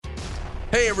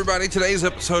Hey everybody, today's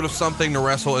episode of Something to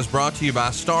Wrestle is brought to you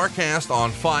by StarCast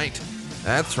on Fight.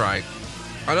 That's right.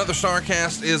 Another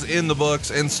StarCast is in the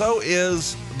books, and so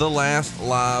is the last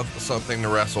live Something to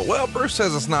Wrestle. Well, Bruce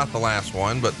says it's not the last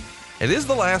one, but it is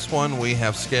the last one we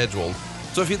have scheduled.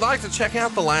 So if you'd like to check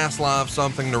out the last live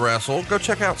Something to Wrestle, go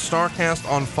check out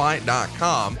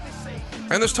StarCastOnFight.com.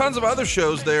 And there's tons of other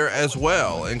shows there as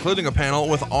well, including a panel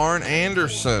with Arn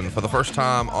Anderson for the first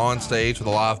time on stage with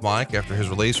a live mic after his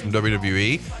release from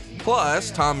WWE. Plus,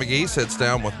 Tom McGee sits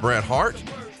down with Bret Hart.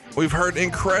 We've heard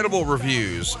incredible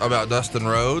reviews about Dustin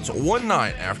Rhodes one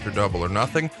night after Double or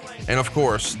Nothing. And of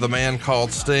course, the man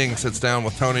called Sting sits down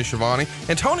with Tony Schiavone.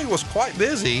 And Tony was quite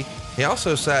busy. He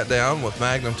also sat down with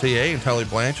Magnum TA and Tully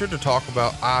Blanchard to talk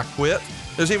about I Quit.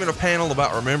 There's even a panel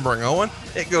about remembering Owen.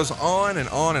 It goes on and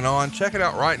on and on. Check it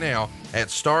out right now at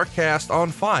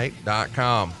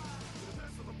StarCastOnFight.com.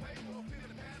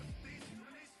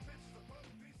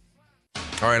 All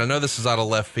right, I know this is out of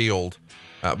left field,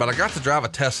 but I got to drive a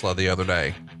Tesla the other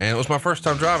day, and it was my first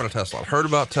time driving a Tesla. I'd heard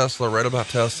about Tesla, read about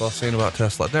Tesla, seen about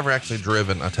Tesla. I'd never actually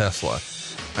driven a Tesla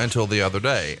until the other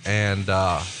day, and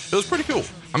it was pretty cool.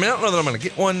 I mean, I don't know that I'm going to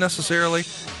get one necessarily,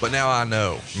 but now I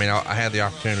know. I mean, I had the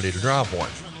opportunity to drive one.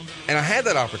 And I had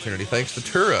that opportunity thanks to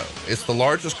Turo. It's the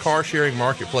largest car sharing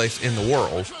marketplace in the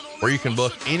world where you can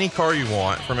book any car you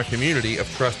want from a community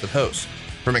of trusted hosts.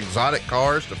 From exotic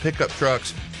cars to pickup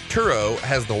trucks, Turo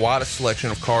has the widest selection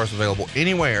of cars available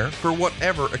anywhere for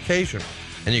whatever occasion.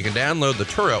 And you can download the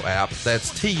Turo app,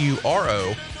 that's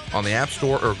Turo, on the App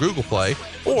Store or Google Play,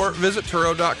 or visit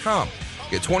Turo.com.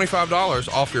 Get $25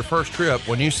 off your first trip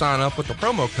when you sign up with the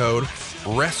promo code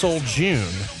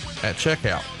WrestleJune at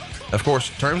checkout. Of course,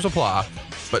 terms apply,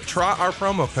 but try our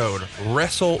promo code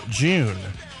WrestleJune.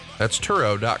 That's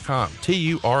Turo.com,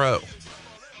 Turo.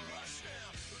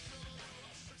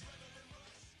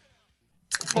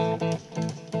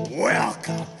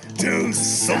 Welcome to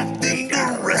Something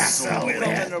to Wrestle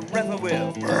with.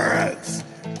 Bruce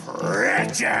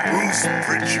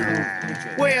Pritchard.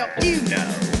 Well, you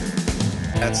know.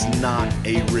 That's not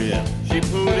a rib. She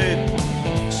pooted.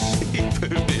 Is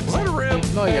that a rib?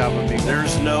 No, yeah, I'm a big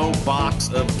There's no box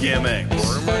of gimmicks.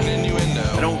 Rumor and innuendo.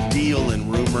 I don't deal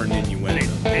in rumor and innuendo.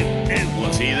 And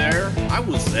was he there? I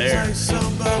was there.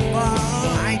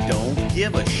 I don't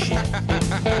give a shit.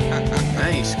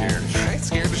 I ain't scared of shit. I ain't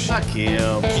scared of shit. Fuck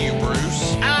him. You,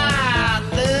 Bruce. I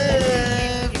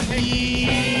love you.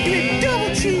 Give me a double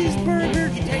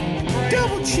cheeseburger.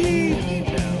 Double cheese.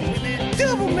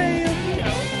 Double mayo.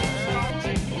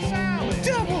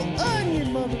 Double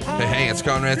onion, motherfucker. Hey, it's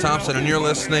Conrad Thompson, and you're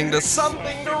listening to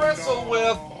Something to Wrestle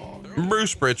with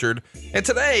Bruce Pritchard. And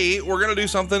today, we're going to do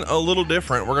something a little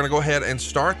different. We're going to go ahead and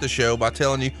start the show by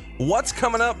telling you what's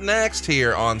coming up next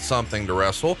here on Something to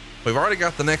Wrestle. We've already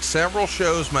got the next several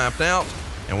shows mapped out,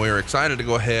 and we're excited to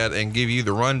go ahead and give you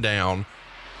the rundown.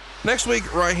 Next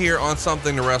week, right here on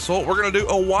Something to Wrestle, we're going to do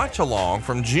a watch-along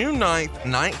from June 9th,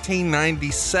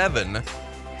 1997.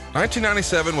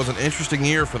 1997 was an interesting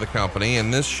year for the company,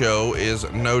 and this show is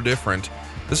no different.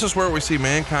 This is where we see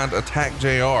Mankind attack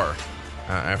JR.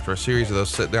 After a series of those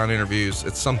sit-down interviews,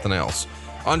 it's something else.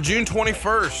 On June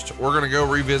 21st, we're going to go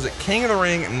revisit King of the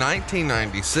Ring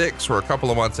 1996. We're a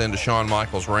couple of months into Shawn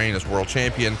Michaels' reign as world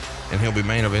champion, and he'll be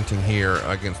main eventing here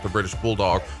against the British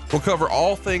Bulldog. We'll cover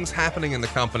all things happening in the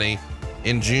company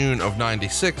in June of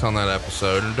 96 on that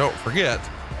episode. And don't forget,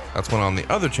 that's when on the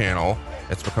other channel,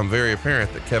 it's become very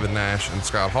apparent that Kevin Nash and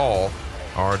Scott Hall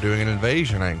are doing an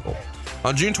invasion angle.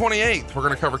 On June 28th, we're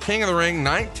going to cover King of the Ring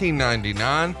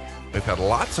 1999. We've had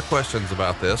lots of questions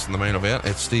about this in the main event.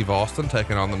 It's Steve Austin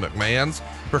taking on the McMahons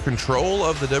for control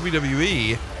of the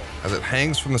WWE as it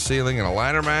hangs from the ceiling in a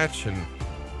ladder match. And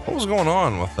what was going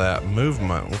on with that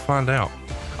movement? We'll find out.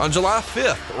 On July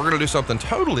 5th, we're going to do something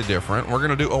totally different. We're going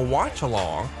to do a watch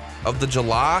along of the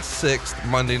July 6th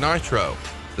Monday Nitro.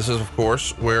 This is, of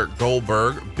course, where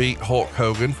Goldberg beat Hulk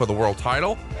Hogan for the world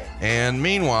title. And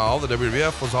meanwhile, the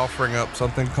WWF was offering up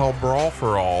something called Brawl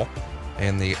for All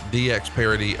and the DX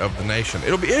parody of the Nation.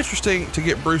 It'll be interesting to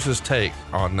get Bruce's take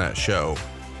on that show.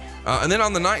 And then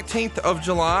on the 19th of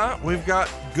July, we've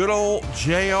got good old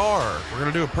JR. We're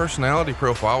going to do a personality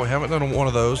profile. We haven't done one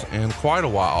of those in quite a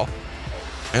while.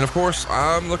 And of course,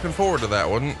 I'm looking forward to that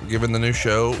one, given the new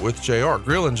show with JR,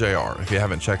 Grillin' JR. If you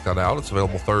haven't checked that out, it's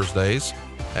available Thursdays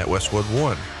at Westwood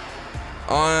 1.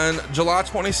 On July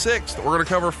 26th, we're going to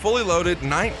cover Fully Loaded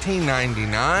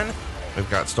 1999. We've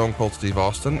got Stone Cold Steve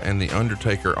Austin and The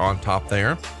Undertaker on top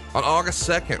there. On August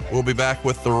 2nd, we'll be back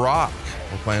with The Rock.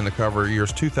 We're planning to cover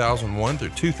years 2001 through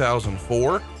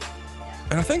 2004.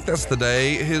 And I think that's the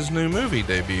day his new movie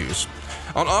debuts.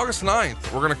 On August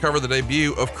 9th, we're going to cover the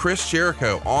debut of Chris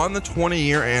Jericho on the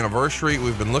 20-year anniversary.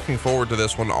 We've been looking forward to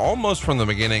this one almost from the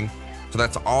beginning. So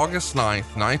that's August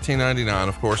 9th, 1999.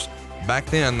 Of course, back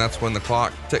then, that's when the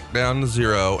clock ticked down to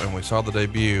 0 and we saw the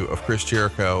debut of Chris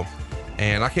Jericho.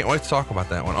 And I can't wait to talk about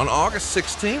that one. On August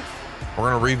 16th,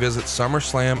 we're going to revisit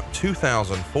SummerSlam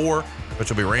 2004, which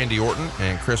will be Randy Orton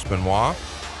and Chris Benoit.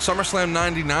 SummerSlam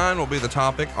 99 will be the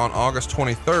topic on August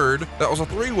 23rd. That was a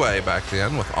three-way back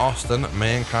then with Austin,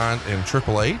 Mankind, and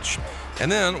Triple H.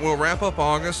 And then we'll wrap up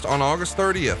August on August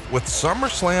 30th with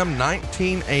SummerSlam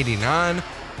 1989.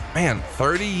 Man,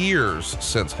 30 years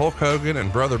since Hulk Hogan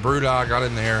and Brother Brudai got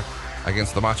in there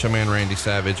against the Macho Man Randy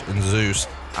Savage and Zeus.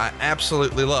 I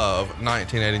absolutely love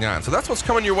 1989. So that's what's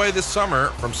coming your way this summer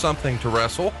from Something to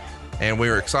Wrestle. And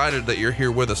we're excited that you're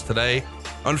here with us today.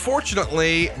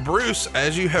 Unfortunately, Bruce,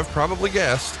 as you have probably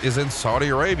guessed, is in Saudi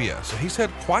Arabia. So he's had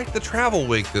quite the travel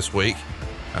week this week.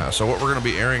 So what we're going to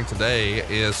be airing today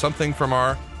is something from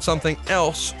our Something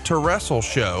Else to Wrestle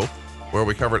show, where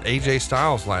we covered AJ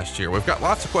Styles last year. We've got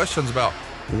lots of questions about,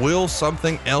 will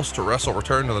Something Else to Wrestle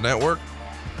return to the network?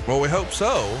 Well, we hope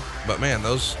so, but man,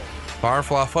 those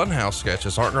Firefly Funhouse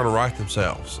sketches aren't going to write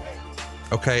themselves.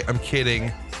 Okay, I'm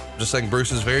kidding. I'm just saying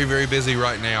Bruce is very, very busy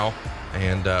right now,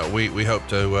 and we hope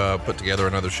to put together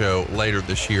another show later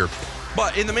this year.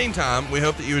 But in the meantime, we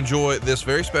hope that you enjoy this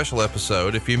very special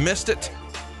episode. If you missed it,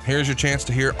 here's your chance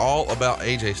to hear all about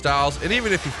AJ Styles, and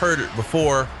even if you've heard it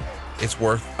before, it's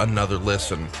worth another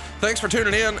listen. Thanks for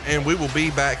tuning in, and we will be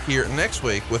back here next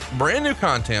week with brand new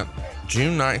content,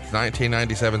 June 9th,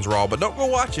 1997's Raw. But don't go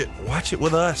watch it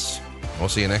with us. We'll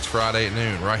see you next Friday at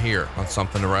noon right here on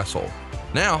Something to Wrestle.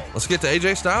 Now, let's get to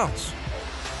AJ Styles.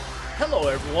 Hello,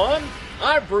 everyone.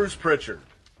 I'm Bruce Pritchard.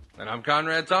 And I'm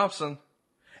Conrad Thompson.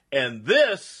 And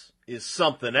this is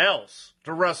Something Else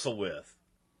to Wrestle with.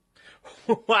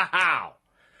 Wow.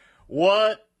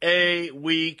 What a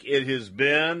week it has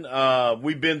been.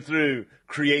 We've been through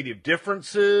creative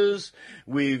differences.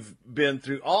 We've been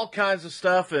through all kinds of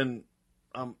stuff. And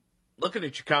I'm looking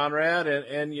at you, Conrad,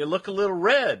 and you look a little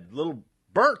red, a little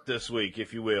burnt this week,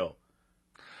 if you will.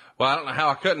 Well, I don't know how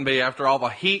I couldn't be after all the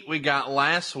heat we got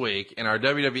last week in our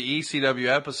WWE CW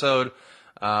episode.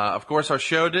 Of course, our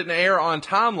show didn't air on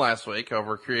time last week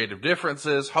over creative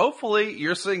differences. Hopefully,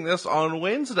 you're seeing this on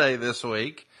Wednesday this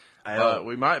week.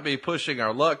 We might be pushing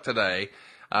our luck today.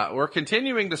 We're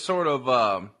continuing to sort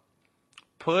of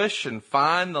push and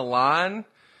find the line.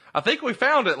 I think we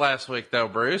found it last week, though,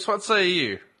 Bruce. What say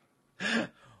you?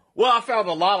 Well, I found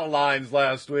a lot of lines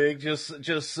last week,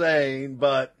 just saying,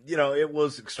 but, you know, it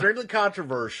was extremely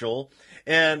controversial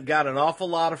and got an awful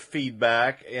lot of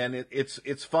feedback, and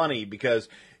it's funny because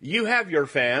you have your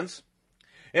fans,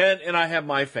 and I have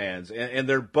my fans, and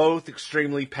they're both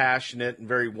extremely passionate and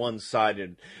very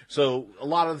one-sided. So a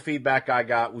lot of the feedback I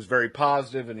got was very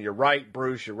positive, and you're right,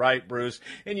 Bruce,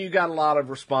 and you got a lot of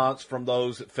response from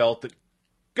those that felt that,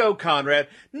 go, Conrad.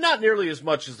 Not nearly as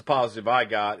much as the positive I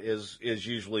got is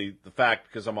usually the fact,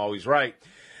 because I'm always right.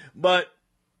 But,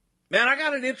 man, I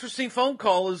got an interesting phone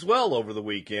call as well over the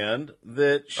weekend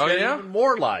that shed even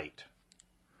more light.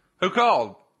 Who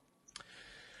called?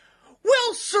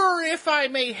 Well, sir, if I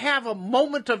may have a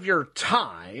moment of your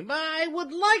time, I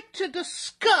would like to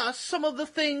discuss some of the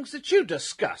things that you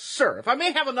discuss, sir. If I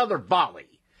may have another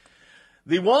volley.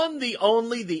 The one, the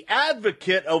only, the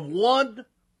advocate of one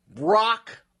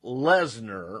Brock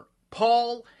Lesnar,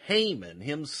 Paul Heyman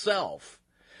himself,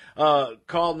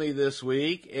 called me this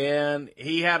week, and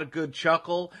he had a good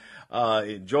chuckle,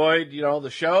 enjoyed, the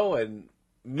show, and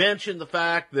mentioned the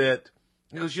fact that,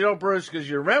 he goes, Bruce, because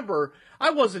you remember, I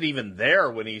wasn't even there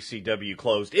when ECW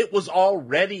closed. It was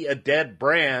already a dead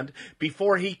brand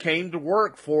before he came to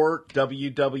work for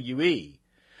WWE.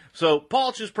 So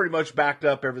Paul just pretty much backed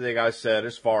up everything I said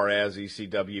as far as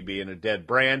ECW being a dead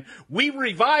brand. We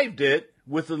revived it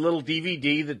with a little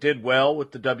DVD that did well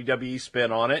with the WWE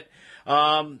spin on it,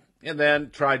 and then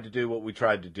tried to do what we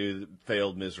tried to do that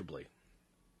failed miserably.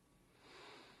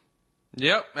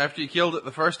 Yep, after you killed it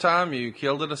the first time, you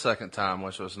killed it a second time,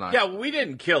 which was nice. Yeah, well, we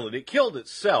didn't kill it. It killed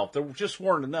itself. There just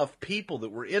weren't enough people that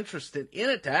were interested in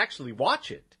it to actually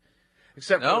watch it.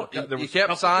 Except you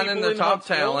kept signing the top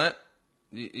talent.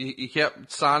 You kept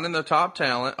signing the top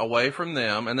talent away from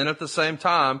them, and then at the same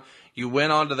time, you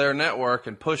went onto their network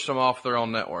and pushed them off their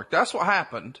own network. That's what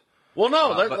happened. Well,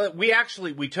 no,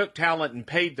 we took talent and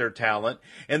paid their talent,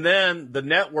 and then the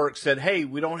network said, "Hey,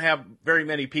 we don't have very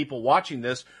many people watching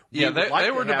this. They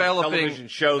were developing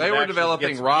shows. They were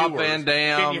developing Rob Van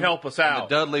Dam. Can you help us out?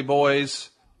 The Dudley Boys.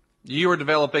 You were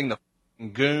developing the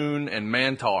Goon and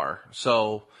Mantar.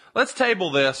 So let's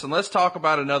table this and let's talk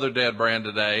about another dead brand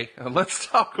today. And let's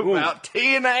talk about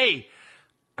TNA.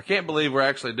 I can't believe we're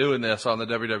actually doing this on the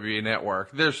WWE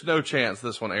Network. There's no chance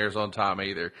this one airs on time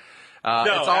either. No,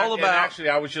 it's all about. Actually,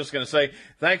 I was just going to say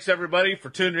thanks everybody for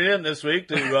tuning in this week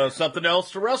to Something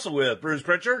Else to Wrestle With, Bruce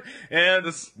Pritchard, and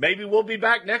maybe we'll be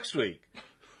back next week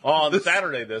on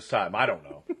Saturday this time. I don't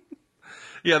know.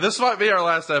 Yeah, this might be our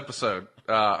last episode.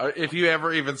 If you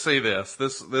ever even see this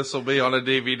will be on a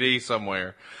DVD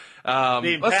somewhere.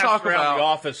 Let's talk about the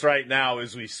office right now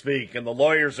as we speak, and the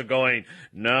lawyers are going,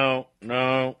 no,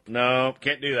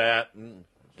 can't do that.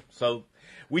 So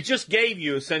we just gave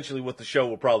you essentially what the show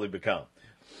will probably become.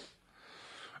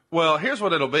 Well, here's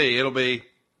what it'll be. It'll be.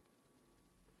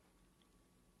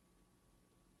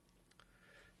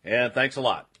 And thanks a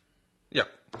lot. Yep.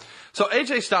 So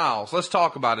AJ Styles, let's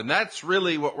talk about it. And that's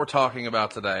really what we're talking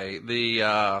about today.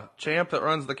 The champ that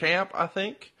runs the camp, I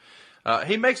think.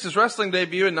 He makes his wrestling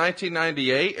debut in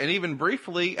 1998 and even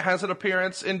briefly has an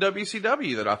appearance in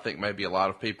WCW that I think maybe a lot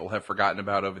of people have forgotten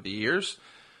about over the years.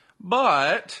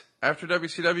 But after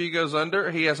WCW goes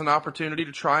under, he has an opportunity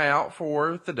to try out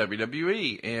for the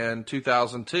WWE in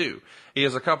 2002. He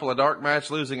has a couple of dark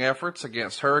match losing efforts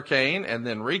against Hurricane and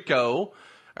then Rico.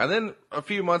 And then a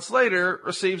few months later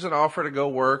receives an offer to go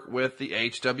work with the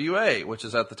HWA, which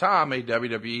is at the time a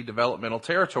WWE developmental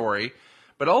territory.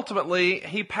 But ultimately,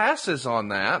 he passes on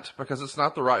that because it's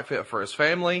not the right fit for his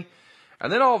family.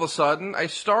 And then all of a sudden, a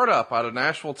startup out of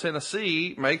Nashville,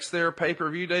 Tennessee makes their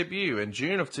pay-per-view debut in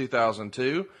June of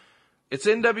 2002. It's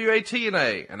NWA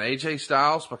TNA, and AJ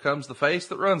Styles becomes the face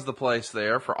that runs the place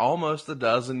there for almost a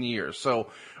dozen years. So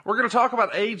we're going to talk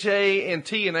about AJ and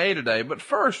TNA today. But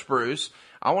first, Bruce,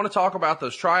 I want to talk about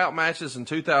those tryout matches in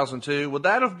 2002. Would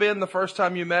that have been the first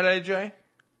time you met AJ?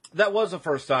 That was the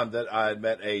first time that I had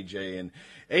met AJ, and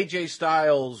AJ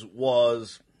Styles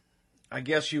was, I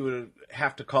guess you would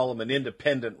have to call him an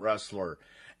independent wrestler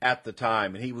at the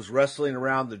time, and he was wrestling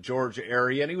around the Georgia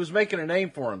area, and he was making a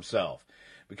name for himself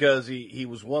because he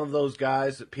was one of those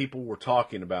guys that people were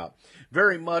talking about.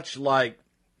 Very much like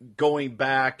going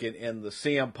back and the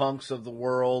CM Punks of the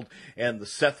world and the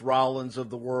Seth Rollins of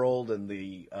the world and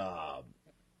the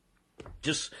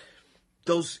just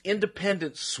those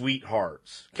independent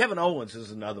sweethearts. Kevin Owens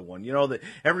is another one, that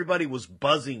everybody was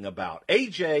buzzing about.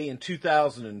 AJ in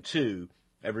 2002,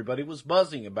 everybody was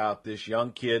buzzing about this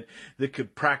young kid that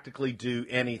could practically do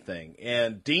anything.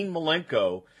 And Dean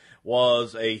Malenko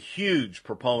was a huge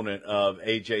proponent of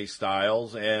AJ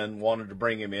Styles and wanted to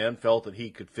bring him in, felt that he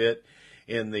could fit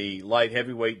in the light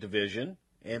heavyweight division,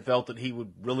 and felt that he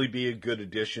would really be a good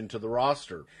addition to the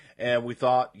roster. And we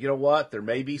thought, you know what, there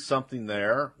may be something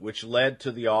there, which led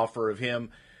to the offer of him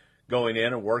going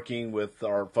in and working with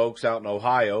our folks out in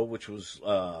Ohio, which was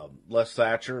Les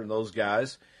Thatcher and those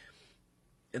guys,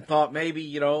 and thought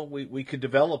maybe, we could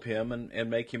develop him and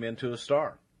make him into a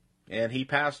star. And he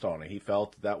passed on it. He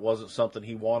felt that wasn't something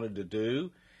he wanted to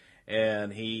do,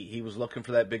 and he was looking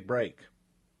for that big break.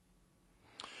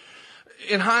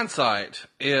 In hindsight,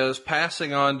 is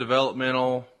passing on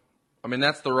developmental,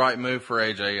 that's the right move for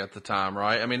AJ at the time,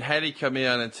 right? Had he come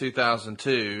in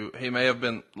 2002, he may have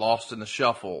been lost in the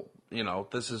shuffle.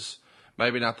 This is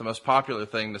maybe not the most popular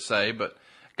thing to say, but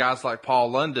guys like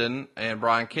Paul London and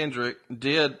Brian Kendrick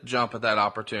did jump at that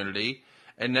opportunity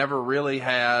and never really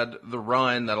had the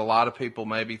run that a lot of people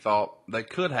maybe thought they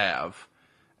could have.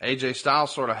 AJ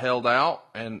Styles sort of held out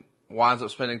and winds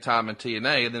up spending time in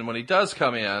TNA, and then when he does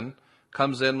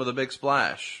comes in with a big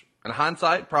splash. In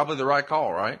hindsight, probably the right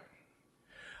call, right?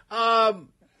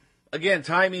 Again,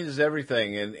 timing is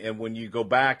everything, and when you go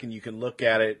back and you can look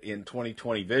at it in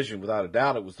 2020 vision, without a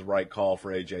doubt it was the right call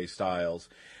for AJ Styles.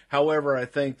 However, I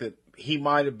think that he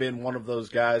might have been one of those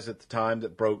guys at the time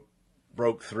that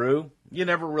broke through. You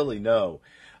never really know.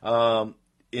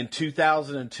 In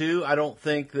 2002, I don't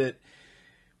think that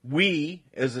we,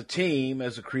 as a team,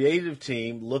 as a creative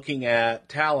team, looking at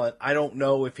talent, I don't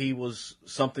know if he was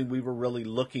something we were really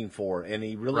looking for, and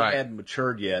he really hadn't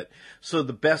matured yet. So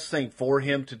the best thing for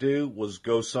him to do was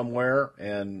go somewhere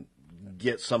and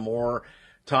get some more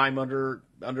time under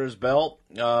his belt.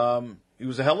 He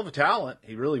was a hell of a talent.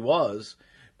 He really was,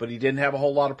 but he didn't have a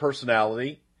whole lot of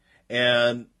personality,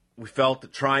 and we felt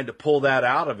that trying to pull that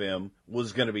out of him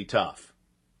was going to be tough.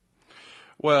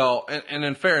 Well, and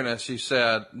in fairness, you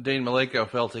said Dean Malenko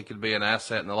felt he could be an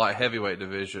asset in the light heavyweight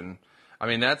division.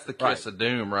 That's the kiss of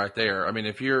doom right there.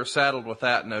 If you're saddled with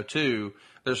that in 2002,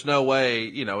 there's no way,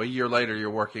 a year later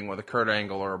you're working with a Kurt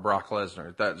Angle or a Brock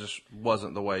Lesnar. That just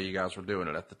wasn't the way you guys were doing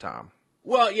it at the time.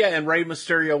 Well, yeah, and Rey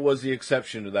Mysterio was the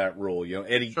exception to that rule. You know,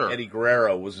 Eddie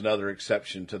Guerrero was another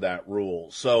exception to that rule.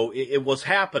 So it was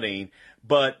happening,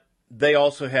 but they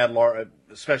also had,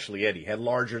 especially Eddie, had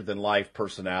larger-than-life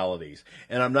personalities.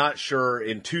 And I'm not sure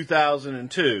in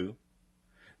 2002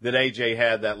 that AJ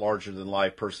had that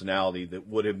larger-than-life personality that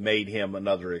would have made him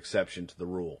another exception to the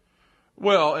rule.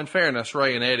 Well, in fairness,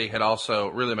 Ray and Eddie had also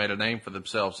really made a name for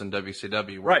themselves in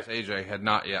WCW, whereas AJ had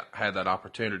not yet had that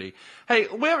opportunity. Hey,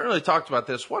 we haven't really talked about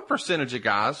this. What percentage of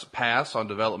guys pass on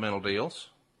developmental deals?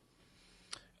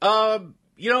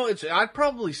 I'd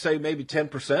probably say maybe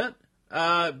 10%.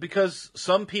 Because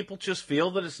some people just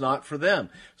feel that it's not for them.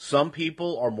 Some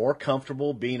people are more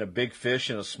comfortable being a big fish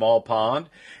in a small pond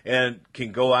and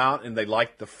can go out and they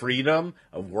like the freedom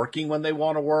of working when they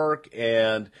want to work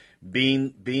and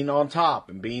being on top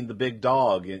and being the big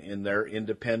dog in their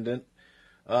independent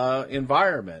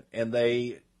environment. And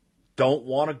they don't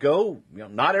want to go. You know,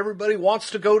 not everybody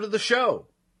wants to go to the show.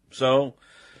 So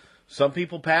some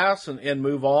people pass and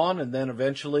move on, and then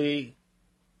eventually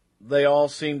they all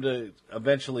seem to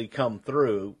eventually come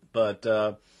through, but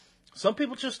some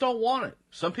people just don't want it.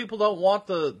 Some people don't want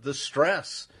the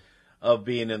stress of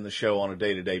being in the show on a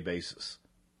day-to-day basis.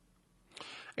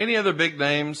 Any other big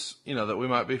names, that we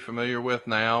might be familiar with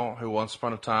now who once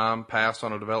upon a time passed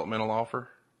on a developmental offer?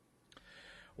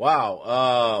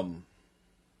 Wow.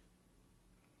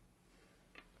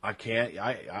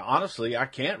 I honestly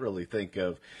can't really think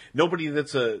of nobody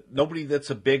that's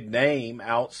a big name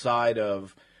outside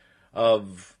of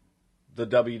the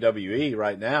WWE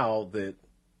right now that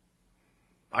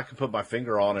I can put my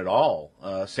finger on at all.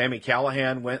 Sami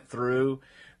Callihan went through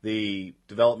the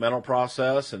developmental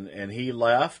process and he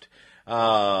left.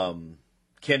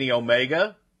 Kenny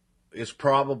Omega is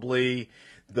probably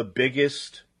the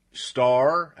biggest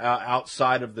star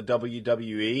outside of the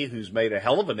WWE who's made a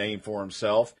hell of a name for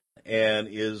himself and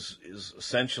is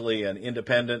essentially an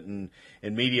independent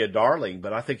and media darling,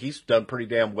 but I think he's done pretty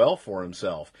damn well for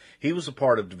himself. He was a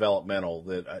part of developmental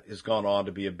that has gone on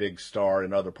to be a big star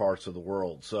in other parts of the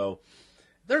world. So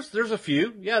there's a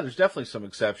few. Yeah, there's definitely some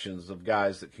exceptions of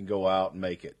guys that can go out and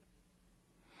make it.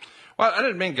 Well, I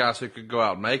didn't mean guys who could go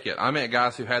out and make it. I meant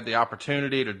guys who had the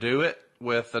opportunity to do it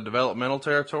with the developmental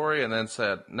territory and then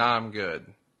said, nah, I'm good.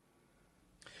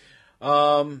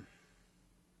 Well,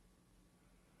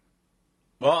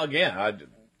 again,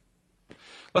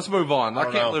 let's move on.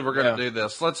 I can't believe we're going to do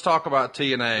this. Let's talk about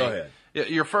TNA. Go ahead.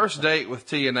 Your first date with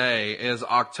TNA is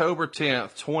October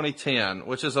 10th, 2010,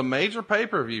 which is a major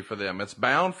pay-per-view for them. It's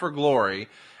Bound for Glory.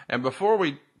 And before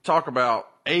we talk about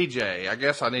AJ, I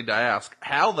guess I need to ask,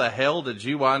 how the hell did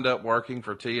you wind up working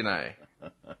for TNA?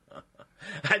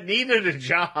 I needed a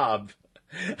job.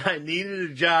 I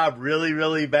needed a job really,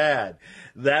 really bad.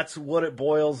 That's what it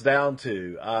boils down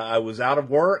to. I was out of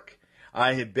work.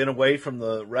 I had been away from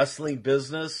the wrestling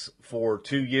business for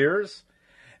 2 years.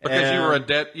 Because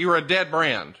you were a dead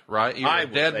brand, right? You were a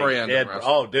dead brand.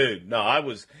 Oh, dude. No, I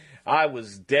was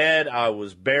dead. I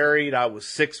was buried. I was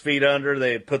 6 feet under.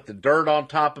 They had put the dirt on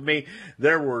top of me.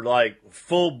 There were like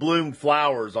full bloom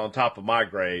flowers on top of my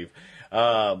grave.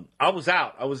 I was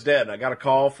out. I was dead. I got a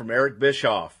call from Eric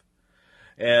Bischoff.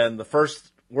 And the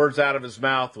first words out of his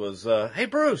mouth was, hey,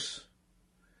 Bruce,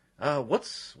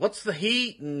 what's the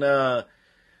heat? And,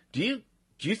 do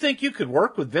you think you could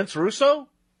work with Vince Russo?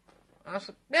 I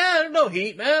said, yeah, no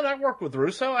heat, man. I work with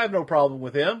Russo. I have no problem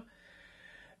with him.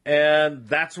 And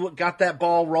that's what got that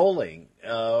ball rolling.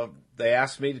 They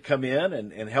asked me to come in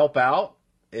and help out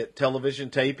at television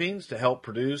tapings to help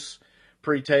produce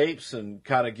pre-tapes and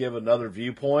kind of give another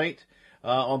viewpoint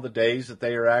on the days that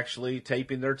they are actually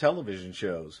taping their television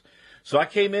shows. So I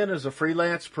came in as a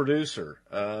freelance producer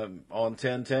on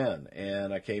 1010,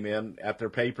 and I came in at their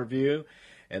pay-per-view,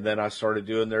 and then I started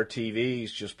doing their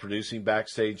TVs, just producing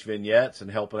backstage vignettes and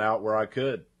helping out where I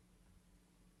could.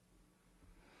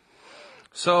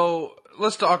 So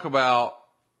let's talk about,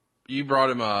 you brought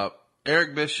him up,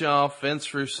 Eric Bischoff,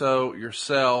 Vince Russo,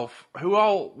 yourself. Who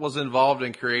all was involved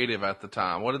in creative at the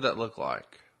time? What did that look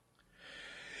like?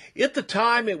 At the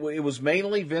time, it was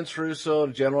mainly Vince Russo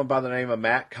and a gentleman by the name of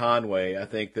Matt Conway, I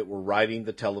think, that were writing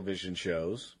the television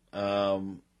shows.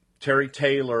 Terry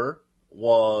Taylor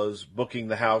was booking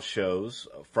the house shows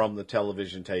from the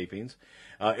television tapings.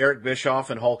 Eric Bischoff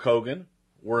and Hulk Hogan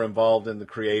were involved in the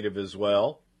creative as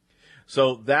well.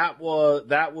 So that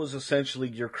was essentially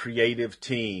your creative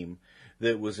team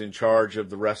that was in charge of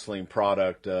the wrestling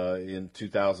product in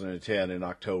 2010 in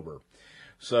October.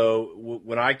 So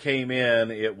when I came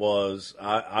in, it was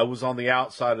I was on the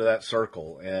outside of that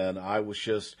circle, and I was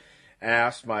just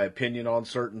asked my opinion on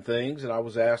certain things, and I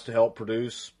was asked to help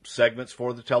produce segments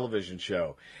for the television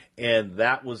show. And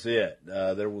that was it.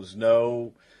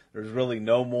 There's really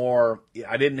no more.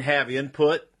 I didn't have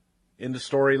input into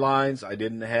storylines. I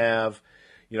didn't have,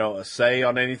 a say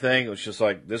on anything. It was just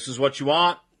like, this is what you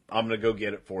want. I'm going to go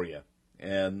get it for you.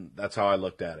 And that's how I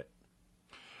looked at it.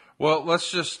 Well,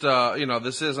 let's just,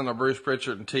 this isn't a Bruce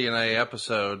Pritchard and TNA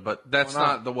episode, but that's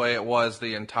not the way it was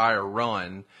the entire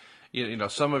run.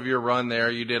 Some of your run there,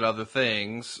 you did other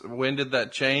things. When did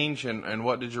that change, and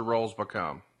what did your roles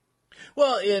become?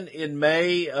 Well, in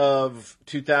May of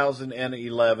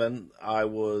 2011, I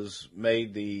was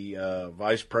made the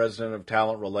vice president of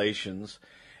talent relations,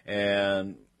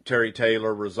 and Terry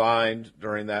Taylor resigned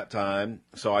during that time,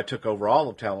 so I took over all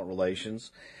of talent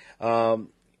relations.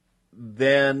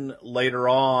 Then later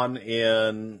on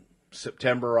in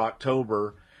September,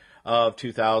 October of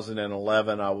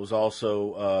 2011, I was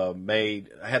also I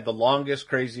had the longest,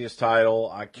 craziest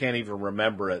title. I can't even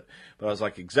remember it, but I was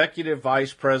like executive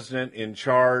vice president in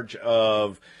charge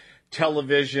of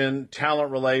television,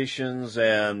 talent relations,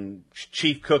 and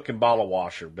chief cook and bottle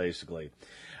washer, basically.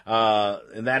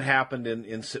 And that happened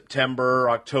in September,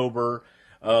 October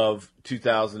of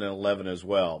 2011 as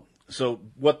well. So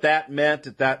what that meant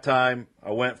at that time,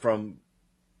 I went from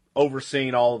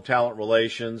overseeing all of talent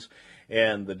relations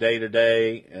and the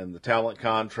day-to-day and the talent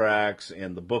contracts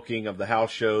and the booking of the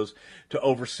house shows to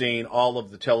overseeing all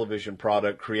of the television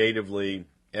product creatively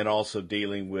and also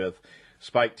dealing with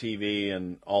Spike TV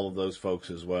and all of those folks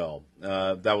as well.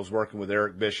 That was working with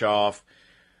Eric Bischoff,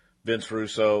 Vince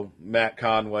Russo, Matt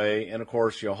Conway, and of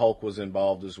course, Hulk was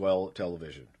involved as well at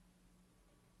television.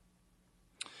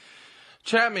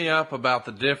 Chat me up about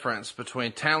the difference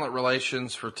between talent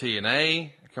relations for TNA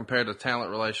compared to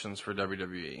talent relations for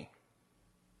WWE.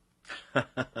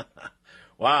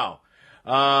 Wow.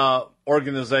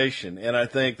 Organization. And I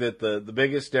think that the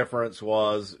biggest difference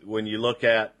was when you look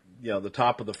at, the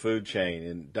top of the food chain.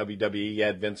 In WWE, you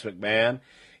had Vince McMahon.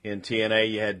 In TNA,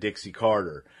 you had Dixie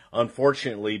Carter.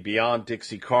 Unfortunately, beyond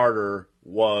Dixie Carter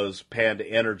was Panda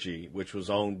Energy, which was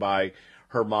owned by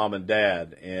her mom and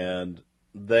dad, and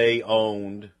they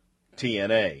owned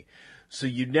TNA. So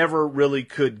you never really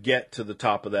could get to the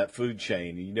top of that food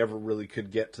chain. You never really could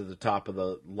get to the top of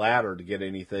the ladder to get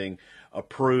anything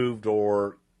approved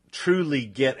or truly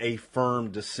get a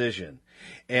firm decision.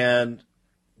 And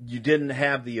you didn't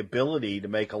have the ability to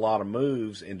make a lot of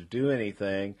moves and to do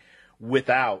anything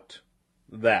without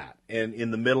that. And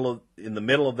in the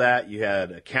middle of that, you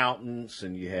had accountants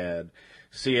and you had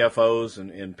CFOs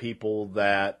and people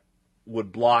that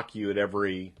would block you at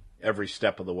every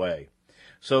step of the way.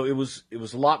 So it was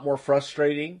a lot more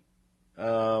frustrating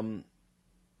from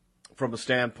a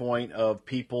standpoint of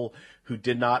people who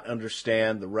did not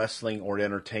understand the wrestling or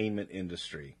entertainment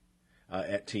industry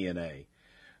at TNA.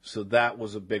 So that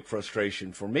was a big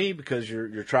frustration for me because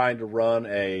you're trying to run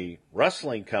a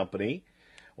wrestling company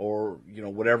or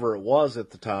whatever it was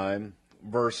at the time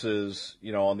versus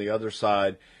on the other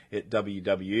side at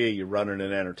WWE, you're running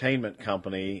an entertainment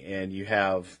company and you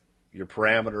have your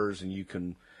parameters and you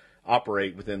can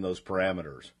operate within those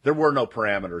parameters. There were no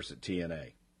parameters at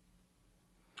TNA.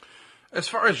 As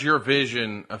far as your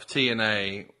vision of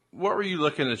TNA, what were you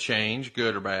looking to change,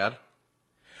 good or bad?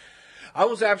 I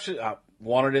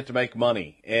wanted it to make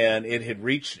money, and it had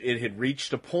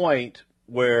reached a point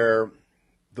where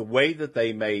the way that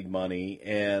they made money,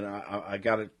 and I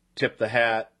got to tip the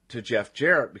hat to Jeff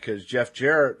Jarrett because Jeff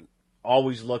Jarrett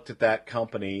always looked at that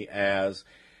company as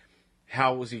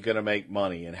how was he going to make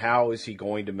money and how is he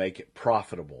going to make it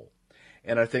profitable.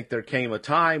 And I think there came a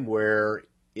time where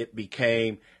it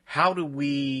became, how do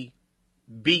we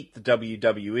beat the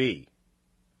WWE?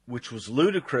 Which was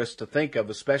ludicrous to think of,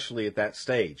 especially at that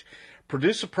stage.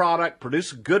 Produce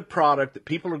a good product that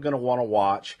people are going to want to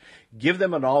watch, give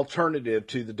them an alternative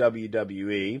to the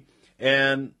WWE,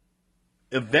 and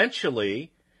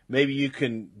eventually maybe you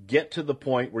can get to the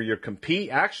point where you're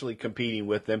actually competing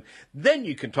with them. Then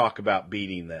you can talk about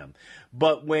beating them.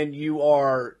 But when you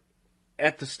are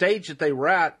at the stage that they were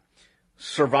at,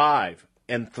 survive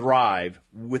and thrive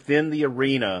within the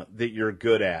arena that you're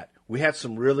good at. We had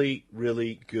some really,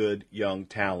 really good young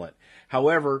talent.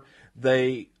 However,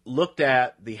 they looked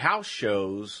at the house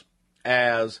shows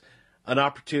as an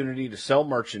opportunity to sell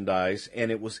merchandise,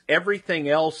 and it was everything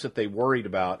else that they worried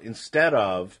about instead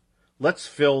of, let's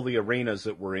fill the arenas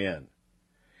that we're in.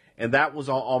 And that was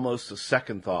almost a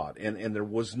second thought. And there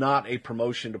was not a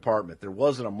promotion department. There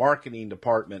wasn't a marketing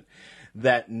department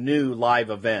that knew live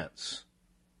events.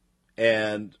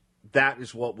 And that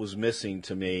is what was missing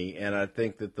to me. And I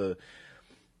think that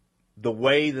the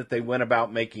way that they went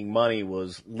about making money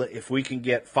was, if we can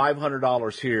get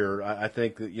 $500 here, I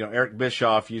think that, Eric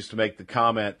Bischoff used to make the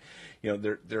comment,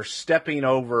 they're stepping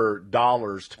over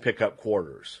dollars to pick up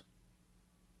quarters.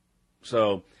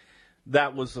 So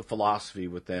that was the philosophy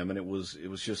with them, and it was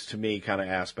just, to me, kind of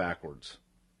ass backwards.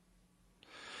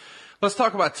 Let's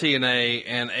talk about TNA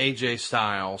and AJ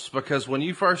Styles, because when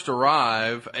you first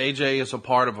arrive, AJ is a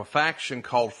part of a faction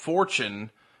called Fortune.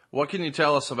 What can you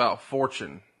tell us about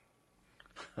Fortune?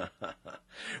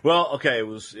 Well, okay, it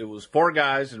was 4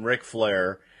 guys and Ric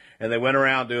Flair, and they went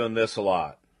around doing this a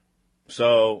lot.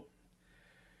 So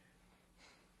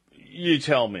you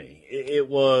tell me. It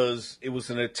was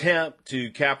an attempt to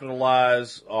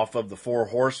capitalize off of the 4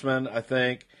 Horsemen, I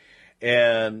think,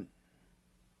 and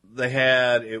they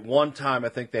had, at one time, I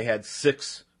think they had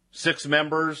six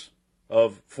members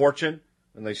of Fortune,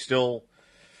 and they still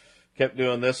kept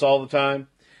doing this all the time.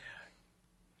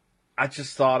 I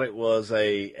just thought it was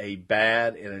a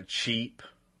bad and a cheap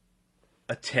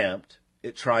attempt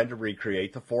at trying to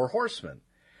recreate the 4 Horsemen.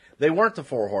 They weren't the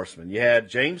 4 Horsemen. You had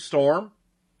James Storm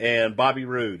and Bobby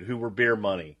Roode, who were beer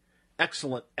money.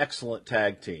 Excellent, excellent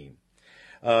tag team.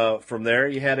 From there,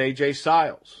 you had AJ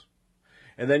Styles.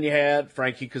 And then you had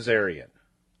Frankie Kazarian.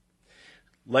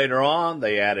 Later on,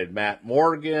 they added Matt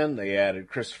Morgan. They added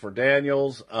Christopher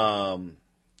Daniels.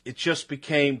 It just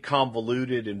became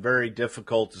convoluted and very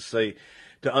difficult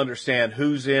to understand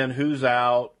who's in, who's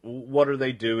out, what are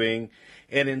they doing.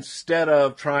 And instead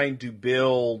of trying to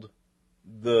build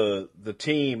the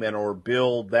team or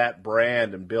build that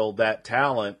brand and build that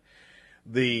talent,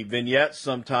 the vignettes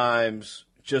sometimes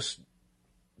just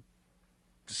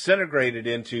disintegrated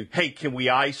into, hey, can we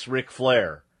ice Ric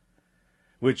Flair?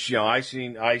 Which, I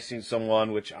seen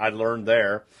someone, which I learned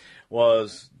there,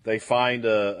 was they find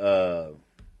that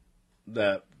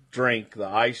drink, the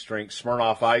ice drink,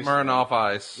 Smirnoff Ice. Smirnoff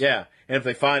Ice. Yeah. And if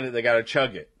they find it, they got to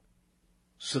chug it.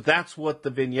 So that's what the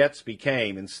vignettes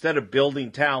became. Instead of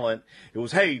building talent, it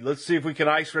was, hey, let's see if we can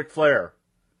ice Ric Flair.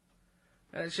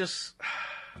 And it's just,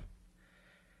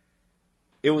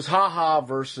 it was ha-ha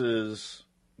versus,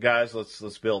 guys,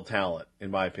 let's build talent,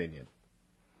 in my opinion.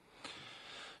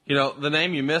 The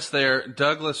name you missed there,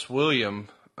 Douglas William,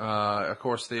 of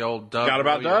course, the old Doug. Forgot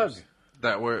about Williams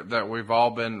Doug. That we've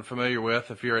all been familiar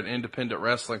with. If you're an independent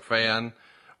wrestling fan,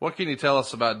 what can you tell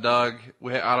us about Doug?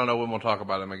 I don't know when we'll talk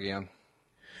about him again.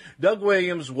 Doug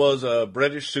Williams was a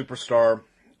British superstar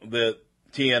that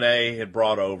TNA had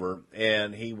brought over,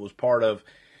 and he was part of,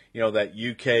 that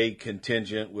UK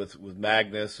contingent with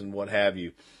Magnus and what have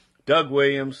you. Doug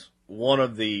Williams, one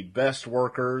of the best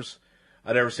workers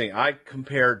I'd ever seen. I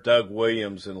compare Doug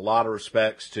Williams in a lot of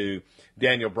respects to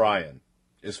Daniel Bryan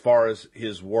as far as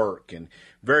his work, and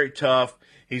very tough.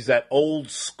 He's that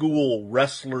old school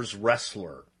wrestler's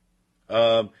wrestler.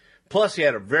 Plus, he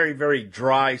had a very, very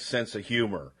dry sense of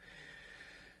humor.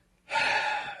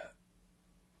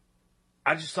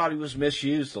 I just thought he was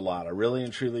misused a lot. I really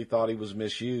and truly thought he was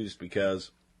misused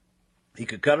because he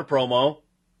could cut a promo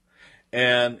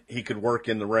and he could work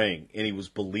in the ring, and he was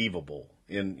believable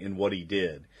in what he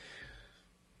did.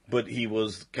 But he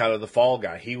was kind of the fall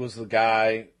guy. He was the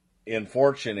guy in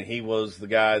Fortune, and he was the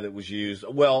guy that was used.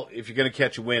 Well, if you're going to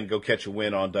catch a win, go catch a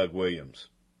win on Doug Williams.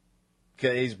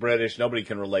 He's British. Nobody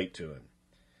can relate to him.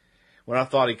 When I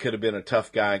thought he could have been a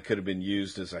tough guy and could have been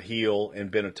used as a heel and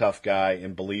been a tough guy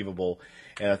and believable.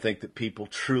 And I think that people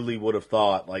truly would have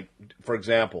thought, like, for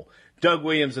example, Doug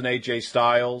Williams and AJ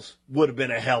Styles would have been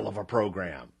a hell of a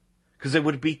program because they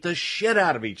would have beat the shit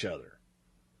out of each other.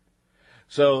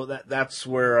 So that's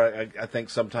where I think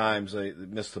sometimes they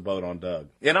missed the boat on Doug.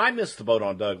 And I missed the boat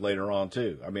on Doug later on,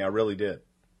 too. I mean, I really did.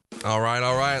 All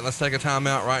right. Let's take a time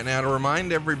out right now to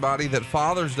remind everybody that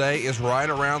Father's Day is right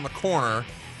around the corner.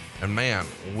 And, man,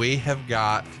 we have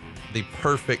got the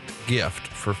perfect gift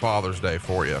for Father's Day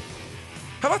for you.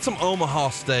 How about some Omaha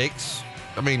steaks?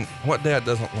 I mean, what dad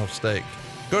doesn't love steak?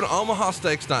 Go to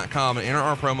omahasteaks.com and enter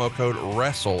our promo code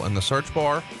WRESTLE in the search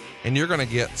bar, and you're going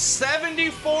to get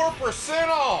 74%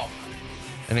 off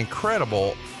an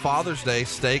incredible Father's Day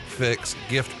Steak Fix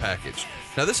gift package.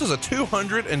 Now, this is a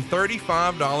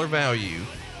 $235 value.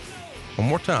 One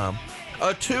more time.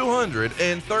 A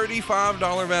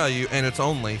 $235 value, and it's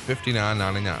only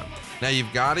 $59.99. Now,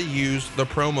 you've got to use the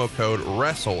promo code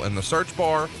WRESTLE in the search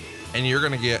bar, and you're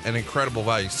going to get an incredible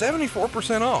value.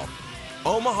 74% off.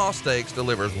 Omaha Steaks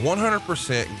delivers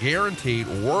 100% guaranteed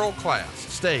world-class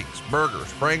steaks,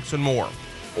 burgers, franks, and more.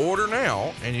 Order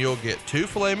now, and you'll get 2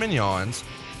 filet mignons,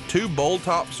 2 bold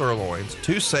top sirloins,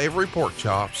 2 savory pork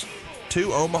chops,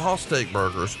 2 Omaha steak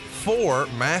burgers, 4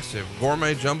 massive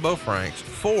gourmet jumbo franks,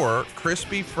 4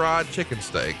 crispy fried chicken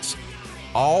steaks,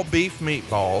 all beef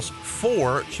meatballs,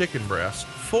 4 chicken breasts,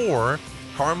 4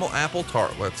 caramel apple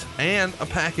tartlets, and a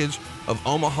package of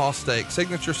Omaha Steak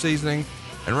signature seasoning.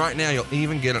 And right now you'll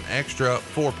even get an extra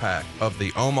 4-pack of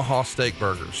the Omaha Steak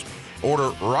burgers. Order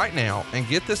right now and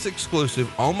get this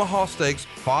exclusive Omaha Steaks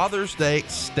Father's Day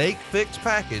Steak Fix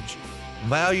package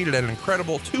valued at an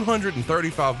incredible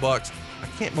 $235. I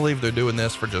can't believe they're doing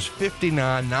this for just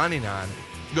 $59.99.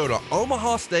 Go to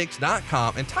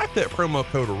omahasteaks.com and type that promo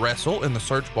code WRESTLE in the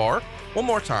search bar. One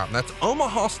more time, that's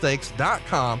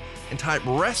omahasteaks.com and type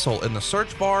WRESTLE in the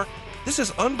search bar. This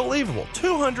is unbelievable,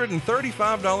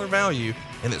 $235 value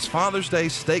in this Father's Day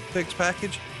Steak Fix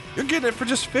package. You're getting it for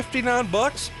just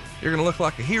 $59. You're gonna look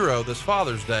like a hero this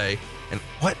Father's Day. And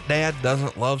what dad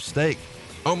doesn't love steak?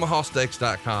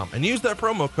 omahasteaks.com and use that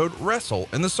promo code WRESTLE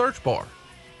in the search bar.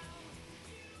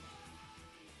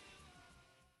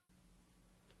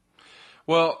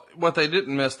 Well, what they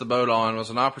didn't miss the boat on was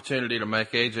an opportunity to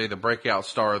make AJ the breakout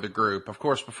star of the group. Of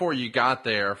course, before you got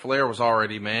there, Flair was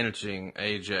already managing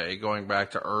AJ going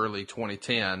back to early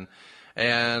 2010.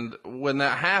 And when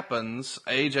that happens,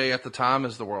 AJ at the time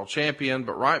is the world champion,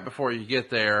 but right before you get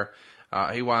there,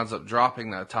 he winds up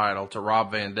dropping that title to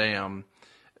Rob Van Dam.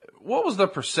 What was the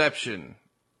perception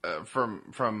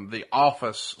from the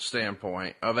office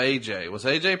standpoint of AJ? Was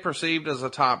AJ perceived as a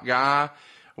top guy?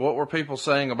 What were people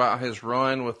saying about his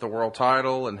run with the world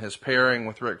title and his pairing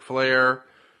with Ric Flair?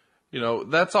 You know,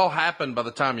 that's all happened by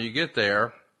the time you get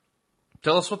there.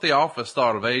 Tell us what the office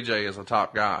thought of AJ as a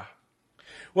top guy.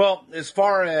 Well, as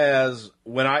far as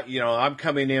when I'm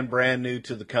coming in brand new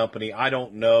to the company, I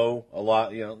don't know a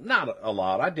lot, not a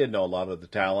lot. I did know a lot of the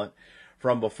talent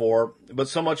from before, but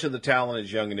so much of the talent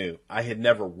is young and new. I had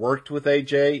never worked with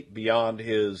AJ beyond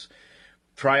his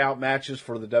tryout matches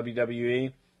for the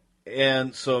WWE.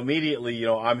 And so immediately,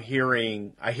 I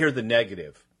hear the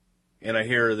negative, and I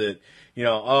hear that,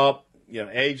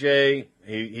 AJ,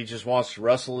 he just wants to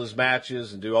wrestle his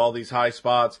matches and do all these high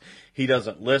spots. He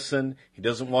doesn't listen. He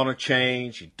doesn't want to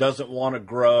change. He doesn't want to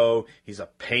grow. He's a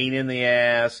pain in the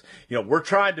ass. We're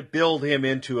trying to build him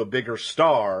into a bigger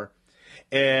star,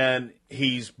 and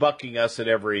he's bucking us at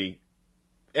every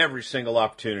single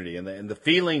opportunity. And the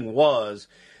feeling was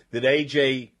that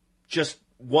AJ just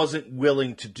wasn't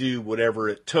willing to do whatever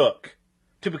it took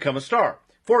to become a star.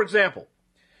 For example,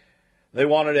 they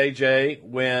wanted AJ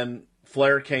when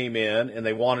Flair came in, and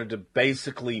they wanted to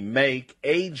basically make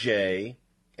AJ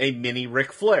a mini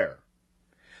Ric Flair.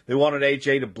 They wanted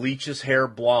AJ to bleach his hair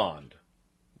blonde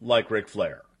like Ric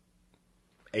Flair.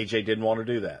 AJ didn't want to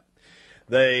do that.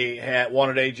 They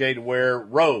wanted AJ to wear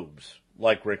robes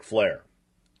like Ric Flair.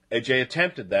 AJ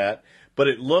attempted that, but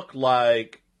it looked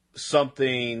like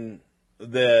something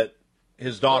that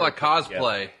his daughter... It looked like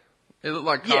cosplay. It looked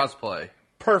like cosplay.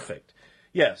 Perfect.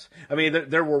 Yes. I mean,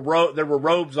 there were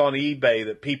robes on eBay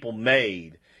that people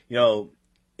made,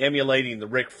 emulating the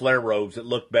Ric Flair robes that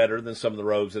looked better than some of the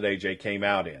robes that AJ came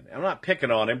out in. I'm not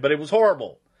picking on him, but it was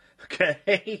horrible.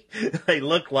 Okay? They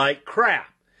look like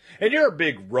crap. And you're a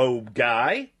big robe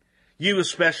guy. You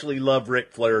especially love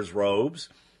Ric Flair's robes.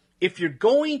 If you're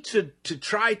going to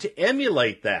try to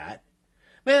emulate that,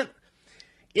 man...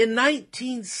 In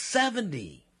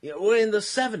 1970, in the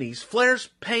 70s, Flair's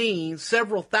paying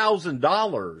several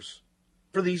 $1,000s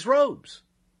for these robes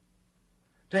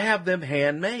to have them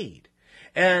handmade.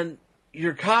 And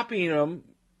you're copying them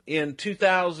in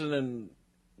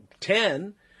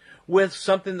 2010 with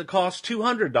something that costs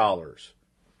 $200.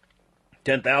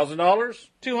 $10,000,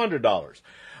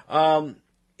 $200.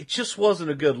 It just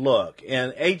wasn't a good look.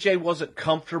 And AJ wasn't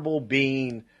comfortable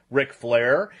being Ric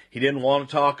Flair. He didn't want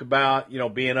to talk about,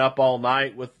 being up all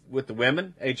night with the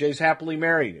women. AJ's happily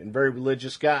married and very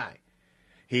religious guy.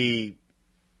 He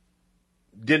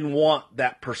didn't want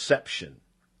that perception.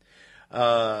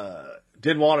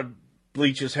 Didn't want to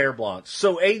bleach his hair blonde.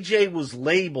 So AJ was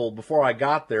labeled before I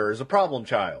got there as a problem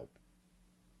child.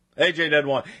 AJ doesn't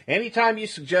want, anytime you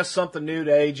suggest something new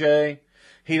to AJ,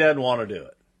 he doesn't want to do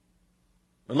it.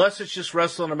 Unless it's just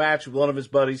wrestling a match with one of his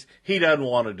buddies, he doesn't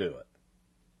want to do it.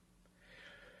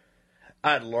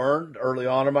 I'd learned early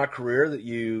on in my career that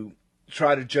you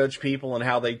try to judge people and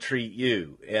how they treat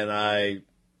you. And I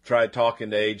tried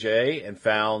talking to AJ and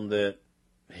found that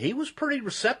he was pretty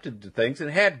receptive to things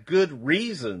and had good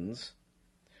reasons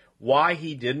why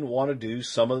he didn't want to do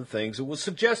some of the things that was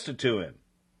suggested to him.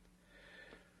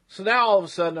 So now all of a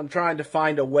sudden I'm trying to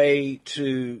find a way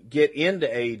to get into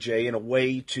AJ and a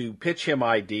way to pitch him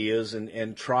ideas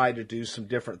and try to do some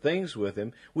different things with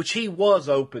him, which he was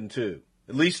open to.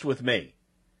 At least with me.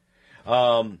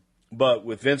 But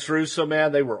with Vince Russo,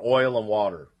 man, they were oil and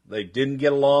water. They didn't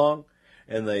get along.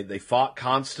 and they fought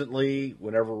constantly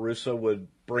whenever Russo would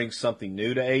bring something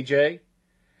new to AJ.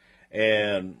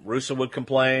 And Russo would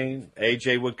complain,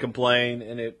 AJ would complain,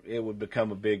 and it would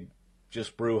become a big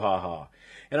just brouhaha.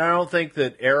 And I don't think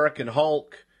that Eric and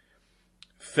Hulk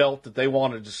felt that they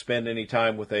wanted to spend any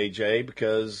time with AJ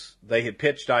because they had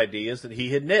pitched ideas that he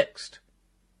had nixed.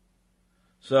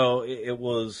 So it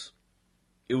was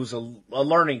a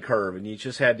learning curve, and you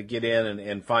just had to get in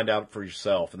and find out for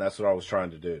yourself, and that's what I was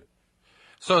trying to do.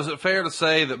 So is it fair to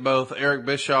say that both Eric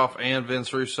Bischoff and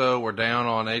Vince Russo were down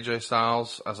on AJ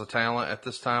Styles as a talent at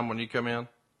this time when you come in?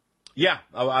 Yeah,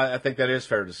 I think that is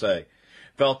fair to say.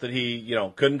 Felt that he,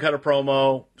 couldn't cut a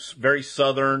promo, very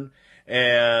Southern,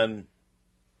 and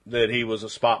that he was a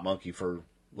spot monkey, for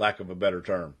lack of a better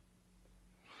term.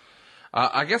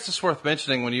 I guess it's worth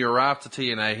mentioning when you arrive to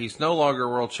TNA, he's no longer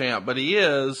world champ, but he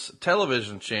is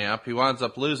television champ. He winds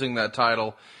up losing that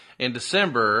title in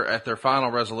December at their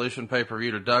Final Resolution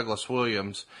pay-per-view to Douglas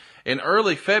Williams. In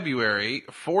early February,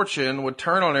 Fortune would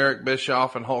turn on Eric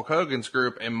Bischoff and Hulk Hogan's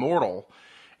group Immortal.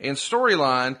 In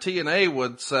storyline, TNA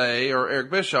would say, or Eric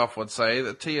Bischoff would say,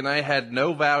 that TNA had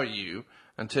no value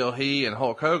until he and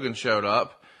Hulk Hogan showed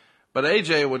up. But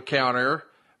AJ would counter,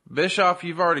 Bischoff,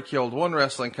 you've already killed one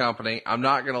wrestling company. I'm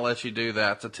not going to let you do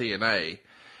that to TNA.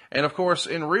 And of course,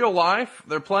 in real life,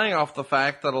 they're playing off the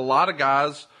fact that a lot of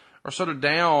guys are sort of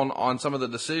down on some of the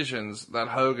decisions that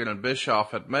Hogan and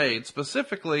Bischoff had made,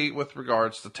 specifically with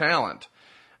regards to talent.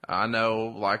 I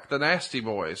know, like the Nasty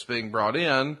Boys being brought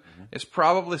in is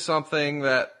probably something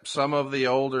that some of the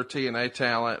older TNA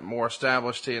talent, more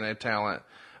established TNA talent,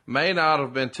 may not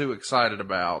have been too excited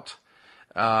about.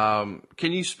 Can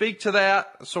you speak to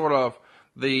that, sort of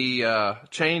the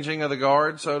changing of the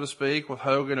guard, so to speak, with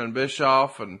Hogan and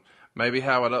Bischoff, and maybe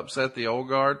how it upset the old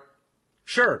guard?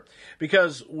 Sure,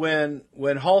 because when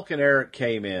Hulk and Eric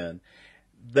came in,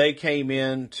 they came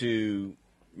in to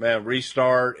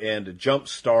restart and to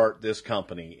jumpstart this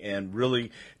company and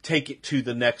really take it to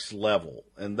the next level.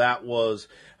 And that was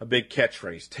a big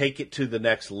catchphrase, take it to the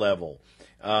next level.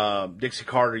 Dixie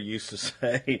Carter used to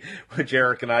say, which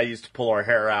Eric and I used to pull our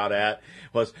hair out at,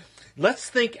 was, let's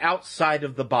think outside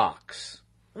of the box.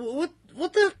 What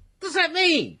does that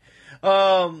mean?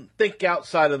 Think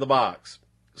outside of the box.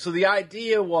 So the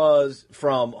idea was,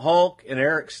 from Hulk and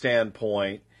Eric's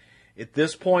standpoint, at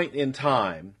this point in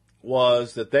time,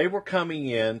 was that they were coming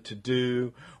in to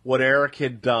do what Eric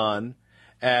had done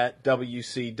at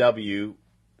WCW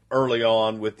early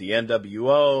on with the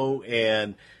NWO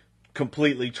and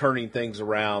completely turning things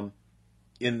around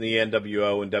in the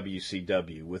NWO and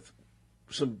WCW with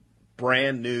some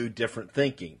brand new, different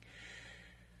thinking.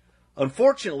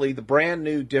 Unfortunately, the brand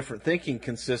new, different thinking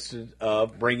consisted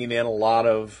of bringing in a lot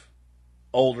of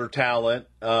older talent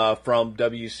from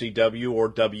WCW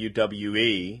or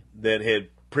WWE that had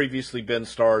previously been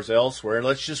stars elsewhere. And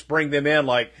let's just bring them in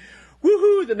like,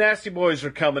 woohoo, the Nasty Boys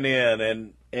are coming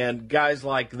in, and guys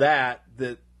like that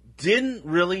didn't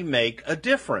really make a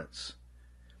difference.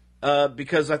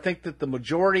 Because I think that the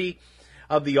majority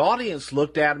of the audience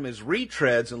looked at them as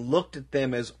retreads and looked at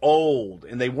them as old,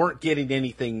 and they weren't getting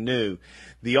anything new.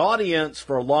 The audience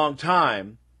for a long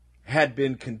time had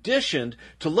been conditioned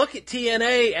to look at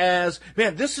TNA as,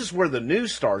 man, this is where the new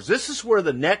stars, this is where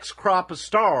the next crop of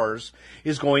stars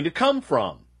is going to come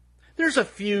from. There's a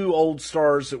few old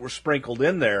stars that were sprinkled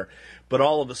in there, but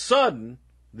all of a sudden,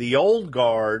 the old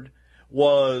guard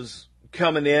was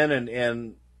coming in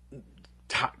and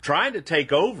trying to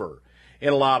take over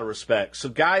in a lot of respects. So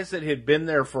guys that had been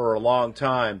there for a long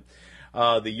time,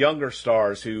 the younger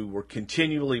stars who were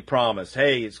continually promised,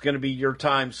 hey, it's going to be your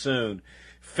time soon,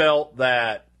 felt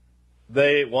that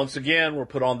they, once again, were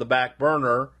put on the back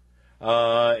burner,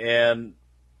 and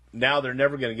now they're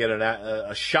never going to get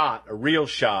a real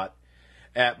shot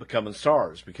at becoming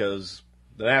stars, because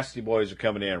the Nasty Boys are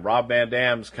coming in, Rob Van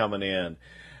Dam's coming in,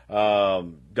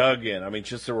 Duggan. I mean,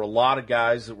 just there were a lot of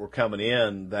guys that were coming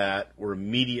in that were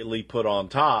immediately put on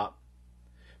top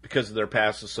because of their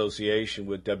past association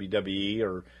with WWE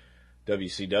or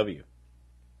WCW.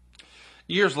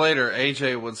 Years later,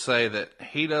 AJ would say that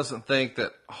he doesn't think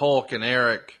that Hulk and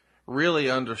Eric really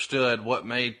understood what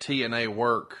made TNA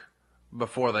work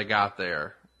before they got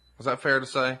there. Was that fair to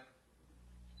say?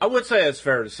 I would say it's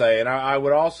fair to say. And I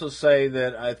would also say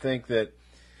that I think that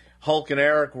Hulk and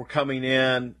Eric were coming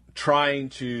in trying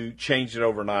to change it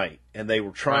overnight. And they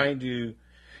were trying to,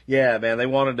 yeah, man, they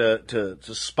wanted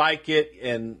to spike it,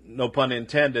 and no pun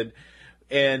intended,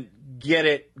 and get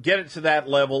it to that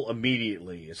level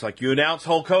immediately. It's like you announce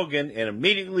Hulk Hogan and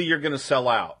immediately you're going to sell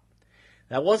out.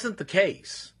 That wasn't the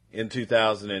case in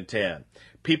 2010.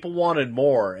 People wanted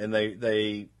more, and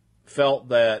they felt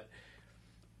that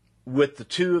with the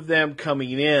two of them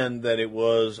coming in, that it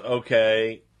was,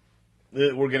 okay,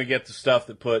 we're going to get the stuff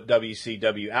that put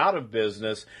WCW out of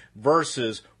business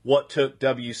versus what took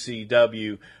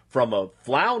WCW from a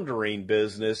floundering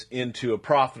business into a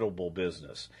profitable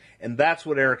business. And that's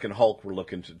what Eric and Hulk were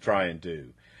looking to try and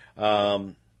do.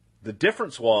 The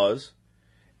difference was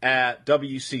at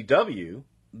WCW,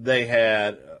 they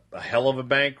had a hell of a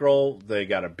bankroll. They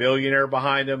got a billionaire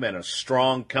behind them and a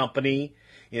strong company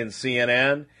in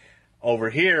CNN. Over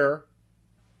here,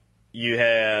 you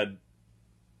had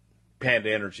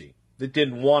Panda Energy that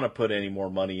didn't want to put any more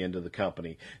money into the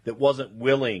company, that wasn't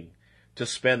willing to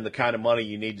spend the kind of money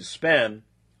you need to spend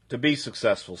to be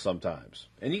successful sometimes.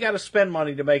 And you got to spend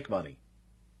money to make money.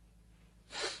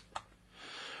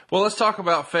 Well, let's talk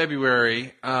about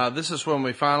February. This is when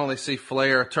we finally see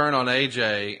Flair turn on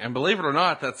AJ. And believe it or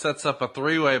not, that sets up a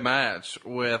three-way match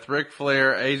with Ric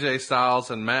Flair, AJ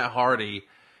Styles, and Matt Hardy.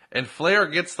 And Flair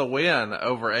gets the win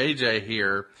over AJ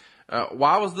here.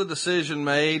 Why was the decision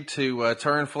made to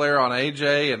turn Flair on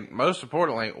AJ? And most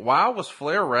importantly, why was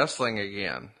Flair wrestling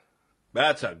again?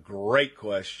 That's a great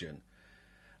question.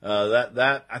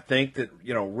 That I think that,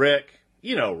 Rick,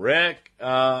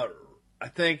 I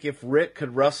think if Rick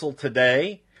could wrestle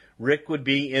today, Rick would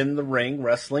be in the ring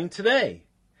wrestling today.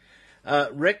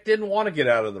 Rick didn't want to get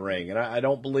out of the ring, and I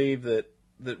don't believe that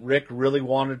Rick really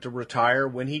wanted to retire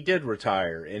when he did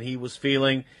retire, and he was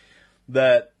feeling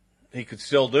that he could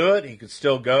still do it, he could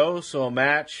still go, so a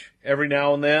match every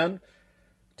now and then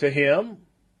to him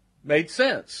made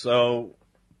sense. So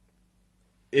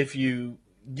if you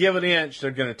give an inch,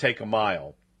 they're going to take a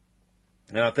mile.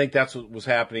 And I think that's what was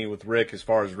happening with Rick as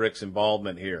far as Rick's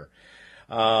involvement here.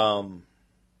 I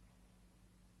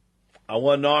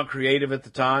wasn't non-creative at the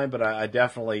time, but I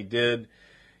definitely did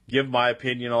give my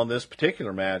opinion on this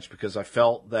particular match because I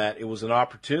felt that it was an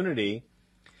opportunity.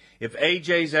 If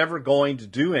AJ's ever going to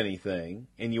do anything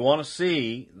and you want to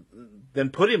see, then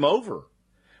put him over.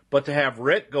 But to have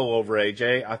Rick go over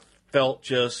AJ, I felt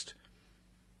just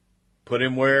put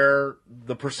him where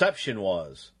the perception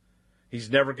was.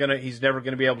 He's never gonna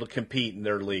be able to compete in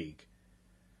their league.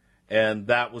 And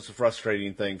that was the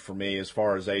frustrating thing for me as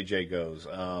far as AJ goes.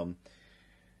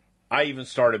 I even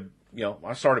started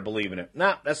believing it.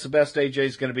 Nah, that's the best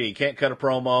AJ's going to be. He can't cut a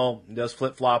promo. He does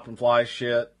flip-flop and fly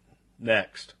shit.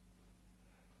 Next.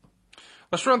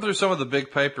 Let's run through some of the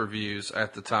big pay-per-views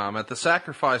at the time. At the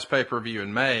Sacrifice pay-per-view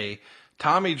in May,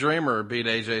 Tommy Dreamer beat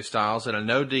AJ Styles in a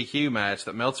no DQ match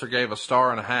that Meltzer gave a 1.5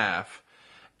 stars.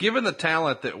 Given the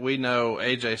talent that we know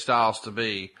AJ Styles to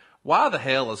be, why the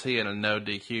hell is he in a no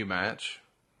DQ match?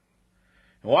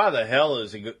 Why the hell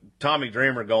is Tommy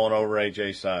Dreamer going over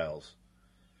AJ Styles?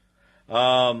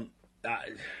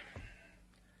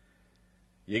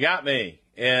 You got me.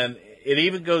 And it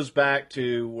even goes back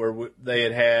to where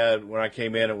they had, when I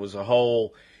came in, it was a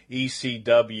whole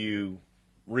ECW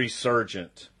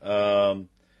resurgent.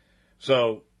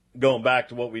 So going back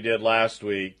to what we did last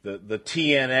week, the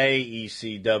TNA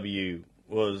ECW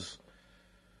was,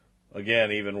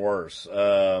 again, even worse.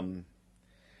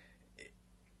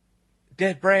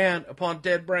 Dead brand upon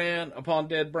dead brand upon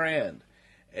dead brand.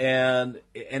 And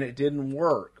it didn't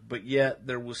work. But yet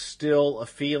there was still a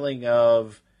feeling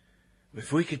of,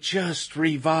 if we could just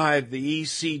revive the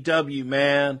ECW,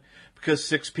 man, because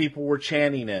 6 people were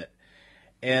chanting it.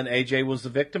 And AJ was the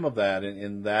victim of that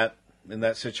in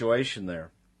that situation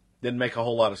there. Didn't make a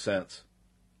whole lot of sense.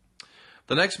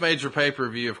 The next major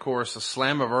pay-per-view, of course, is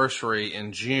Slammiversary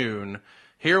in June.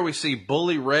 Here we see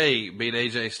Bully Ray beat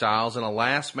AJ Styles in a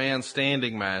last man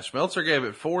standing match. Meltzer gave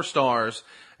it 4 stars,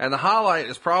 and the highlight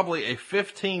is probably a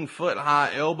 15-foot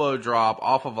high elbow drop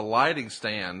off of a lighting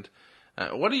stand.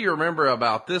 What do you remember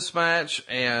about this match,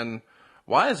 and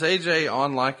why is AJ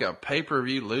on like a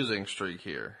pay-per-view losing streak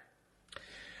here?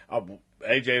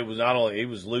 AJ was he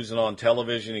was losing on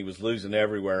television, he was losing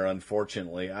everywhere,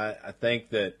 unfortunately. I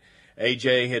think that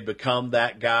AJ had become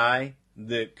that guy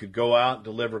that could go out and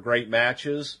deliver great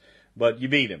matches, but you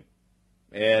beat him.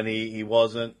 And he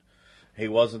wasn't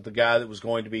the guy that was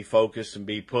going to be focused and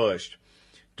be pushed.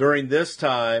 During this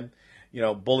time,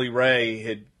 Bully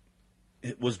Ray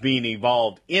was being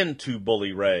evolved into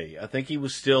Bully Ray. I think he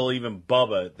was still even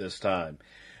Bubba at this time,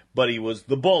 but he was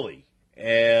the bully.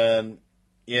 And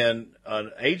in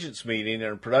an agent's meeting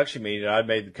and a production meeting, I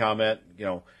made the comment,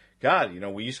 God,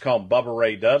 we used to call him Bubba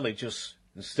Ray Dudley, just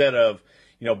instead of,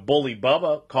 Bully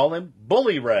Bubba, call him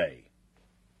Bully Ray.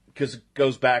 Because it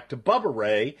goes back to Bubba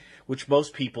Ray, which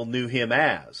most people knew him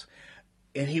as.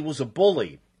 And he was a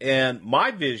bully. And my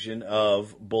vision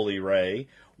of Bully Ray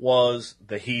was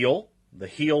the heel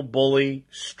bully,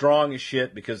 strong as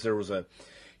shit, because there was a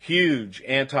huge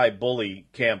anti-bully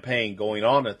campaign going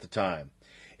on at the time.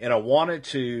 And I wanted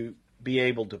to be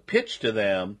able to pitch to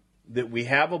them that we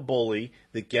have a bully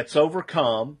that gets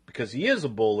overcome because he is a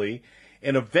bully,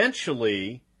 and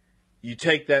eventually you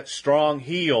take that strong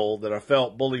heel that I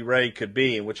felt Bully Ray could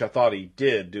be, and which I thought he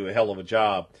did do a hell of a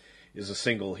job as a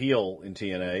single heel in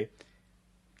TNA,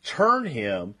 turn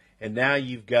him, and now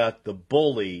you've got the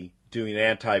bully doing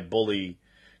anti-bully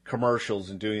commercials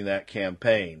and doing that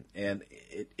campaign. And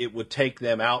it would take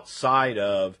them outside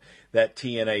of that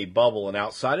TNA bubble and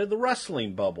outside of the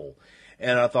wrestling bubble.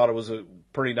 And I thought it was a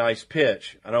pretty nice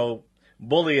pitch. I know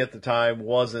Bully at the time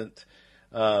wasn't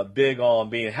big on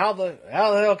being, how the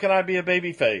hell can I be a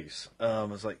baby face? I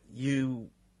was like, you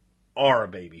are a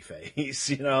baby face.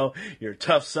 You know, you're a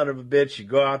tough son of a bitch. You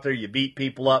go out there, you beat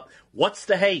people up. What's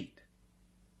the hate?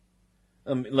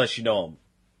 Unless you know them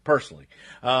personally.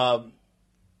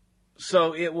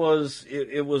 So it was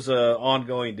an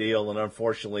ongoing deal, and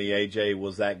unfortunately AJ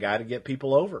was that guy to get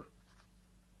people over.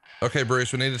 Okay,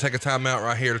 Bruce, we need to take a time out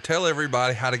right here to tell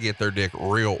everybody how to get their dick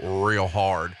real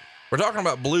hard. We're talking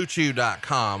about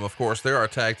BlueChew.com. Of course, they're our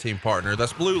tag team partner.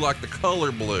 That's blue like the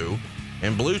color blue.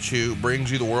 And Blue Chew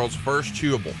brings you the world's first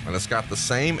chewable. And it's got the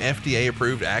same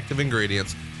FDA-approved active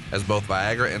ingredients as both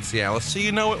Viagra and Cialis, so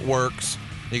you know it works.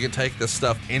 You can take this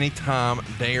stuff anytime,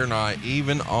 day or night,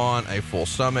 even on a full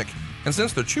stomach. And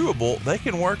since they're chewable, they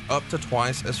can work up to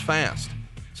twice as fast.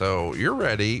 So you're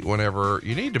ready whenever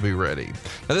you need to be ready.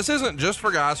 Now, this isn't just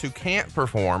for guys who can't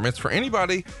perform. It's for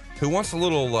anybody who wants a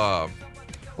little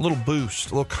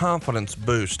boost, a little confidence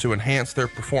boost to enhance their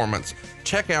performance.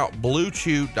 Check out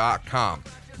BlueChew.com.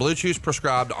 Blue Chew's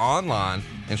prescribed online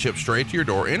and shipped straight to your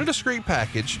door in a discreet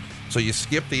package. So you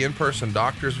skip the in-person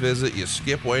doctor's visit, you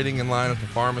skip waiting in line at the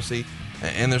pharmacy,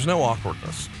 and there's no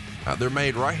awkwardness. They're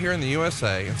made right here in the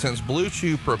USA, and since Blue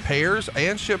Chew prepares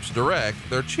and ships direct,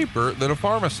 they're cheaper than a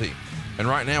pharmacy. And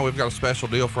right now we've got a special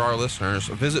deal for our listeners.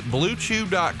 Visit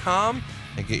BlueChew.com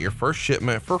and get your first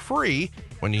shipment for free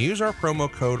when you use our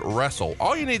promo code WRESTLE.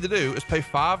 All you need to do is pay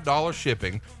 $5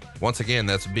 shipping. Once again,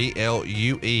 that's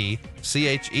BlueChew.com,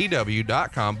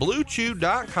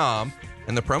 BlueChew.com,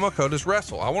 and the promo code is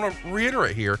WRESTLE. I want to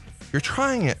reiterate here, you're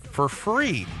trying it for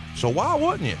free, so why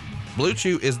wouldn't you? Blue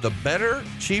Chew is the better,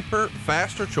 cheaper,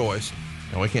 faster choice,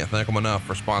 and we can't thank them enough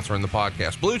for sponsoring the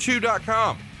podcast.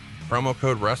 BlueChew.com, promo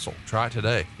code WRESTLE. Try it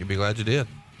today. You'll be glad you did.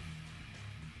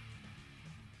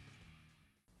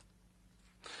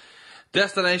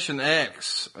 Destination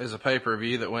X is a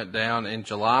pay-per-view that went down in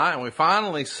July, and we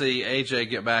finally see AJ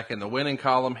get back in the winning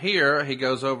column. Here, he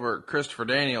goes over Christopher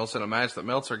Daniels in a match that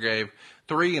Meltzer gave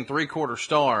 3 3/4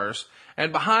 stars.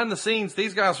 And behind the scenes,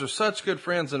 these guys are such good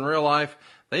friends in real life.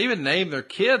 They even name their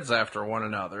kids after one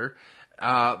another.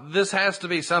 This has to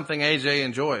be something AJ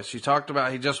enjoys. You talked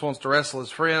about he just wants to wrestle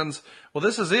his friends. Well,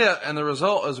 this is it, and the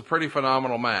result is a pretty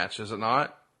phenomenal match, is it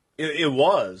not? It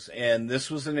was, and this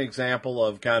was an example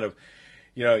of kind of,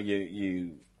 you know,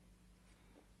 you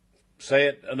say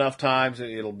it enough times,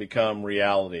 it'll become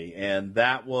reality. And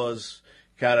that was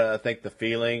kind of, I think, the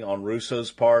feeling on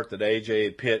Russo's part that AJ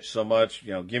had pitched so much,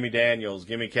 you know, gimme Daniels,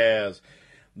 gimme Kaz,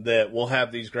 that we'll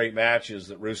have these great matches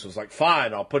that Russo's like,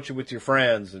 fine, I'll put you with your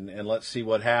friends and let's see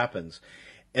what happens.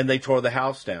 And they tore the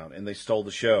house down and they stole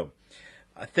the show.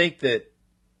 I think that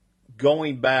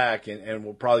going back, and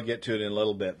we'll probably get to it in a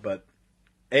little bit, but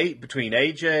between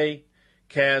AJ,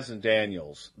 Kaz, and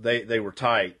Daniels, they were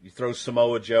tight. You throw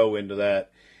Samoa Joe into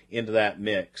that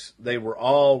mix. They were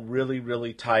all really,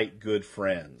 really tight, good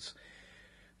friends.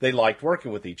 They liked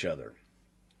working with each other.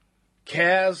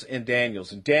 Kaz and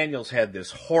Daniels had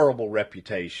this horrible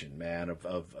reputation, man,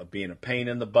 of being a pain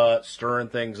in the butt, stirring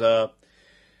things up.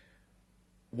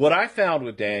 What I found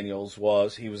with Daniels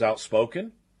was he was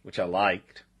outspoken, which I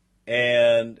liked,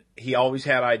 and he always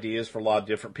had ideas for a lot of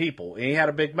different people, and he had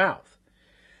a big mouth.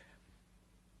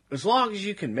 As long as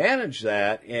you can manage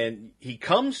that and he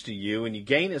comes to you and you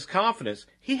gain his confidence,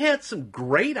 he had some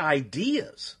great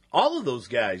ideas. All of those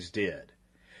guys did.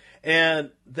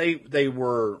 And they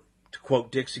were, to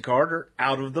quote Dixie Carter,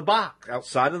 out of the box,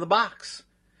 outside of the box.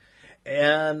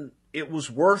 And it was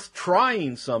worth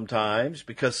trying sometimes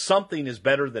because something is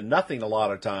better than nothing a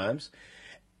lot of times.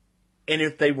 And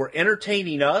if they were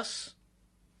entertaining us,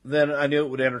 then I knew it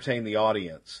would entertain the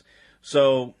audience.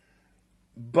 So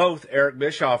both Eric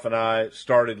Bischoff and I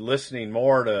started listening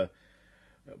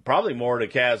probably more to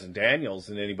Kaz and Daniels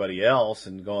than anybody else,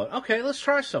 and going, okay, let's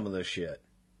try some of this shit.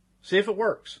 See if it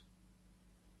works.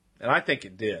 And I think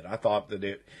it did. I thought that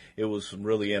it was some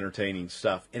really entertaining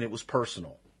stuff, and it was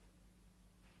personal.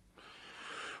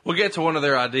 We'll get to one of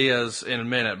their ideas in a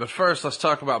minute, but first let's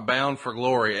talk about Bound for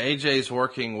Glory. AJ's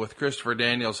working with Christopher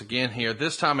Daniels again here,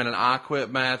 this time in an I Quit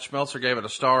match. Meltzer gave it a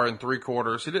star and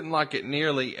 3/4. He didn't like it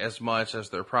nearly as much as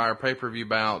their prior pay-per-view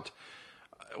bout.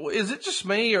 Is it just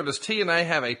me, or does TNA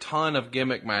have a ton of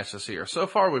gimmick matches here? So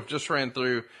far we've just ran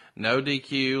through no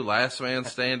DQ, last man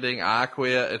standing, I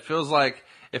Quit. It feels like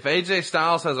if AJ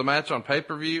Styles has a match on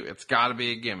pay-per-view, it's gotta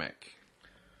be a gimmick.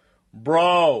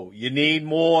 Bro, you need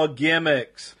more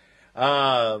gimmicks.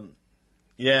 Yeah,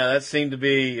 that seemed to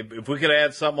be, if we could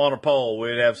add something on a pole,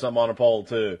 we'd have something on a pole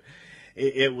too.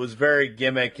 It was very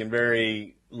gimmick and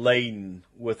very laden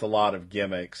with a lot of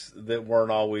gimmicks that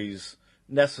weren't always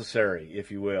necessary,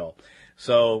 if you will.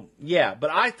 So, yeah, but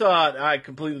I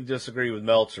completely disagree with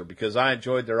Meltzer because I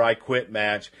enjoyed their I Quit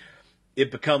match. It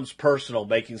becomes personal,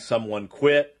 making someone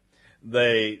quit.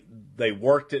 They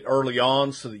worked it early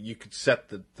on so that you could set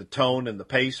the tone and the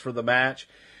pace for the match,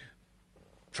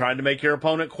 trying to make your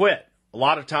opponent quit. A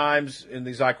lot of times in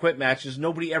these I Quit matches,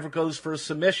 nobody ever goes for a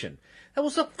submission. That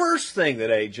was the first thing that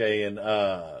AJ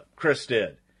and Chris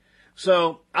did.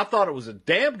 So I thought it was a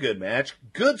damn good match,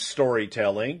 good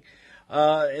storytelling,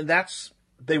 and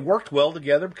they worked well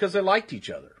together because they liked each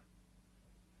other.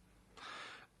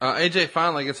 AJ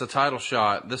finally gets a title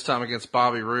shot, this time against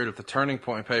Bobby Roode at the Turning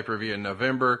Point pay-per-view in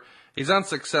November. He's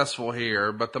unsuccessful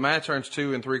here, but the match earns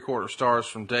 2 3/4 stars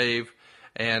from Dave,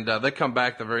 and they come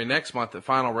back the very next month at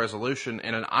Final Resolution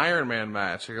in an Iron Man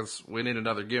match because we need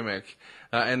another gimmick.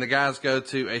 And the guys go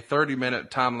to a 30-minute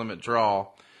time limit draw.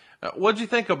 What'd you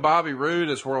think of Bobby Roode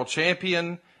as world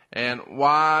champion, and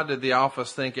why did the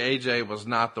office think AJ was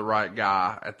not the right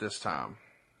guy at this time?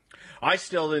 I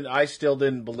still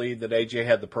didn't believe that AJ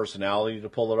had the personality to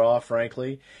pull it off,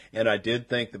 frankly. And I did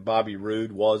think that Bobby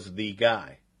Roode was the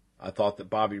guy. I thought that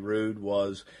Bobby Roode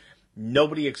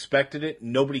nobody expected it.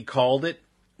 Nobody called it.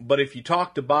 But if you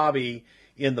talk to Bobby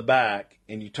in the back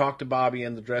and you talk to Bobby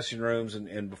in the dressing rooms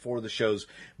and before the shows,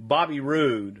 Bobby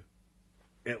Roode,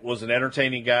 it was an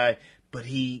entertaining guy, but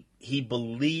he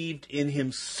believed in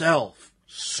himself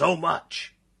so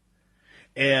much.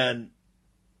 And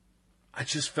I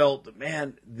just felt that,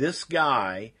 man, this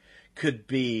guy could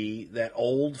be that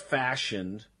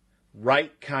old-fashioned,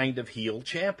 right kind of heel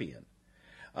champion.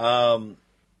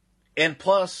 And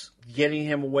plus, getting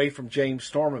him away from James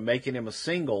Storm and making him a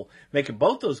single, making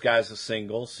both those guys a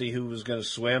single, see who was going to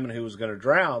swim and who was going to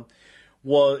drown,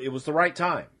 it was the right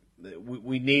time.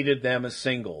 We needed them as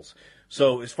singles.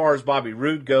 So as far as Bobby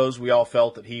Roode goes, we all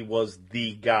felt that he was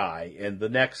the guy and the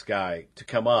next guy to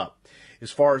come up. As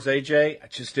far as AJ, I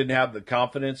just didn't have the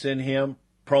confidence in him,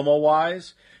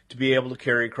 promo-wise, to be able to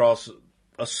carry across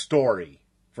a story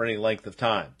for any length of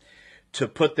time. To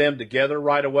put them together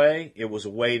right away, it was a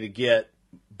way to get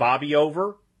Bobby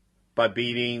over by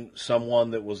beating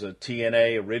someone that was a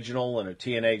TNA original and a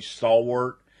TNA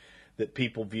stalwart that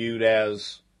people viewed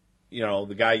as,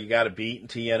 the guy you got to beat in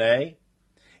TNA.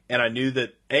 And I knew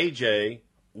that AJ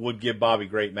would give Bobby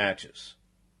great matches.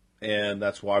 And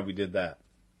that's why we did that.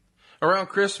 Around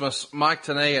Christmas, Mike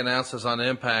Tenay announces on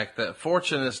Impact that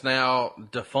Fortune is now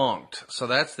defunct. So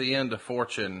that's the end of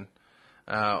Fortune.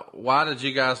 Why did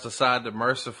you guys decide to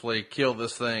mercifully kill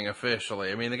this thing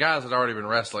officially? I mean, the guys had already been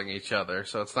wrestling each other,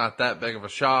 so it's not that big of a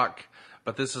shock.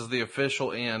 But this is the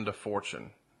official end of Fortune.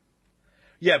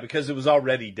 Yeah, because it was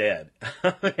already dead.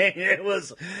 It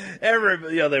was they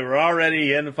were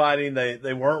already infighting.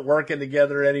 They weren't working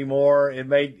together anymore. It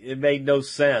made no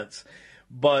sense.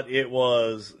 But it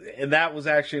was, and that was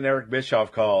actually an Eric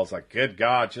Bischoff call. It's like, good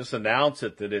God, just announce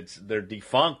it that they're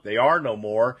defunct. They are no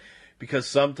more, because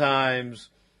sometimes,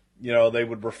 they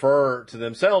would refer to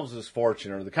themselves as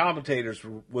Fortune, or the commentators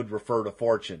would refer to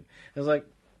Fortune. It's like,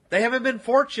 they haven't been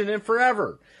Fortune in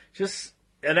forever. Just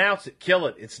announce it, kill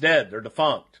it. It's dead. They're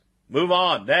defunct. Move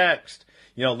on. Next.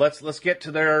 Let's get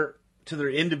to their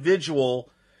individual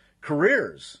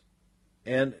careers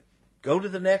and go to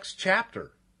the next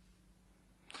chapter.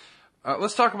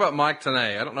 Let's talk about Mike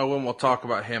Tenay. I don't know when we'll talk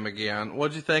about him again.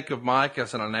 What'd you think of Mike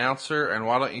as an announcer, and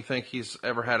why don't you think he's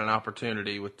ever had an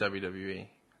opportunity with WWE?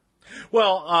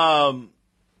 Well,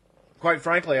 quite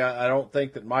frankly, I don't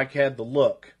think that Mike had the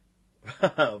look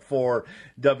for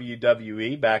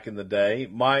WWE back in the day.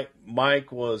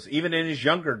 Mike was, even in his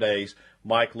younger days,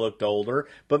 Mike looked older.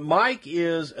 But Mike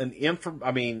is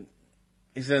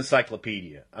he's an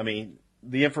encyclopedia.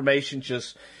 The information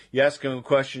you ask him a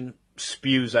question,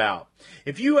 spews out.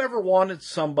 If you ever wanted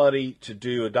somebody to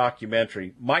do a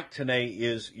documentary, Mike Tenay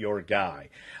is your guy.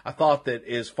 I thought that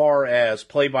as far as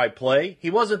play-by-play, he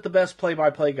wasn't the best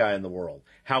play-by-play guy in the world.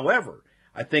 However,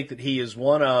 I think that he is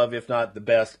one of, if not the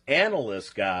best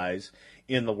analyst guys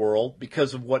in the world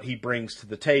because of what he brings to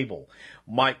the table.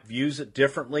 Mike views it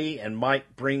differently, and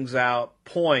Mike brings out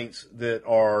points that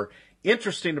are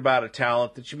interesting about a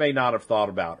talent that you may not have thought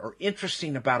about, or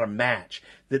interesting about a match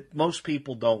that most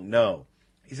people don't know.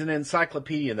 He's an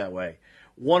encyclopedia in that way.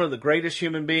 One of the greatest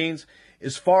human beings.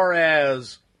 As far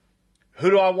as who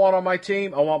do I want on my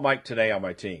team? I want Mike TNA on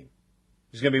my team.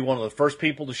 He's going to be one of the first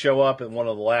people to show up and one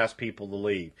of the last people to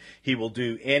leave. He will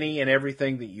do any and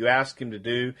everything that you ask him to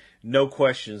do, no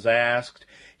questions asked.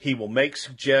 He will make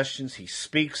suggestions. He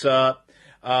speaks up.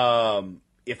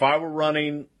 If I were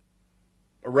running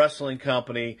a wrestling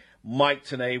company, Mike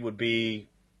TNA would be,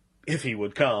 if he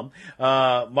would come,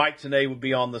 Mike TNA would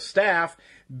be on the staff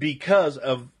because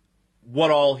of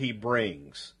what all he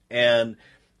brings. And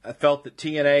I felt that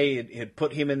TNA had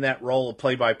put him in that role of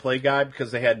play-by-play guy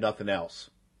because they had nothing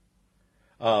else.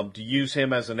 To use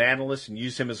him as an analyst and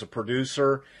use him as a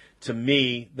producer, to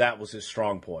me, that was his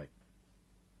strong point.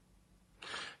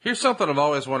 Here's something I've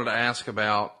always wanted to ask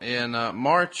about. In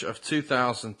March of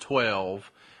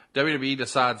 2012, WWE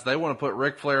decides they want to put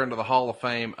Ric Flair into the Hall of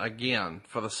Fame again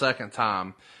for the second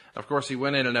time. Of course, he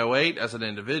went in 08 as an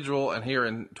individual, and here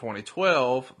in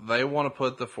 2012, they want to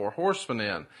put the Four Horsemen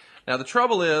in. Now, the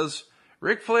trouble is,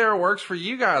 Ric Flair works for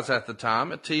you guys at the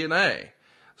time at TNA.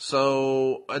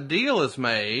 So a deal is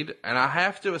made, and I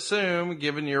have to assume,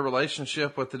 given your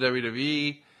relationship with the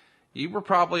WWE, you were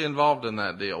probably involved in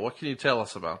that deal. What can you tell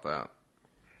us about that?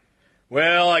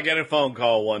 Well, I get a phone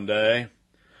call one day.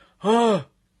 Hey,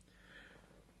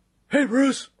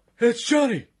 Bruce, it's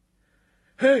Johnny.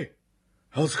 Hey,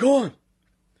 how's it going?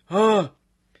 Got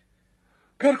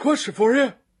a question for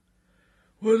you.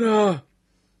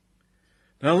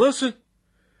 Now listen,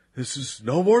 this is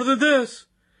no more than this.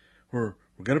 We're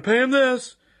going to pay him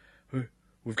this.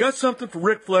 We've got something for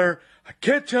Ric Flair. I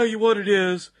can't tell you what it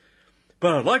is,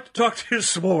 but I'd like to talk to you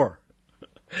some more.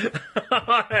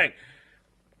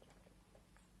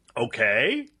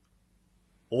 Okay.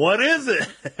 What is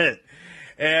it?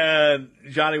 And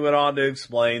Johnny went on to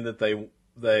explain that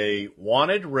they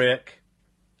wanted Rick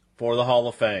for the Hall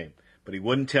of Fame, but he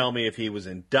wouldn't tell me if he was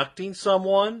inducting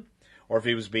someone or if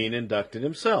he was being inducted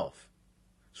himself.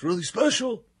 It's really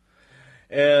special.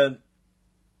 And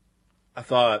I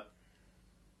thought,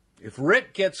 if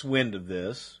Rick gets wind of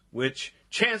this, which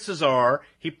chances are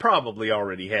he probably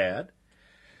already had,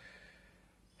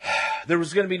 there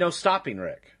was going to be no stopping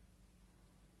Rick.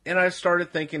 And I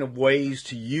started thinking of ways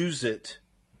to use it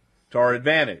to our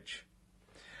advantage.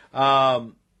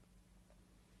 So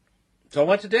I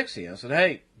went to Dixie and I said,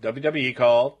 hey, WWE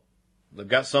called. They've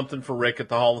got something for Rick at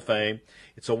the Hall of Fame.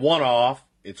 It's a one-off.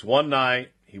 It's one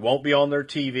night. He won't be on their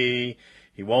TV.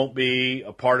 He won't be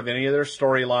a part of any of their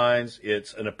storylines.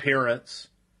 It's an appearance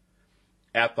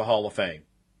at the Hall of Fame.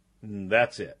 And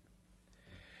that's it.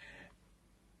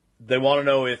 They want to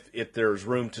know if there's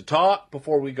room to talk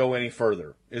before we go any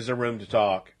further. Is there room to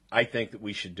talk? I think that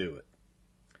we should do it.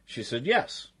 She said,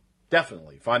 yes,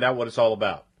 definitely. Find out what it's all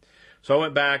about. So I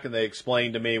went back and they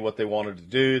explained to me what they wanted to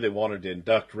do. They wanted to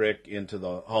induct Rick into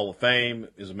the Hall of Fame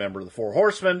as a member of the Four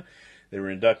Horsemen. They were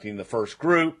inducting the first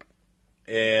group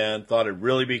and thought it'd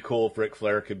really be cool if Ric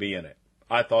Flair could be in it.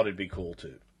 I thought it'd be cool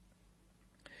too.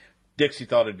 Dixie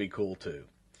thought it'd be cool too.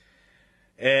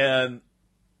 And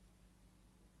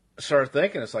I started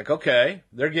thinking, it's like, okay,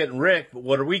 they're getting Rick, but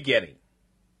what are we getting?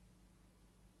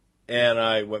 And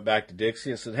I went back to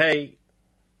Dixie and said, hey,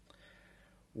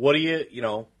 what do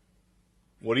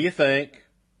you think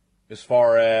as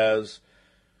far as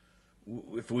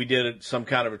if we did some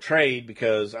kind of a trade?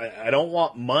 Because I don't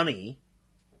want money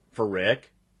for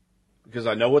Rick because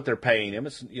I know what they're paying him.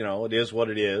 It's, it is what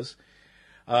it is.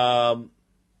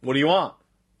 What do you want?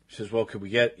 She says, well, could we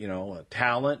get, a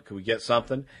talent? Could we get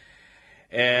something?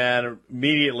 And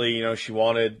immediately, she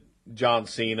wanted John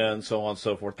Cena and so on and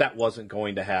so forth. That wasn't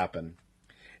going to happen.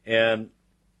 And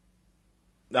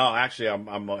no, actually,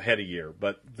 I'm ahead a year.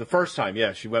 But the first time,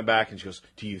 yeah, she went back and she goes,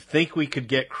 do you think we could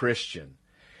get Christian?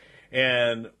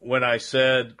 And when I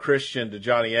said Christian to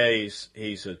Johnny Ace,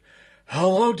 he said, how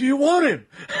long do you want him?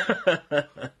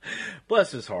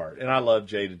 Bless his heart. And I love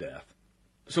Jay to death.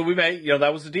 So we made,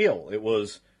 that was the deal. It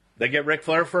was, they get Ric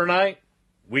Flair for a night,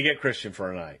 we get Christian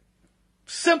for a night.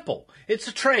 Simple. It's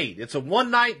a trade. It's a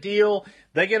one-night deal.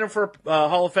 They get him for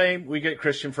Hall of Fame, we get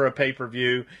Christian for a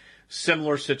pay-per-view.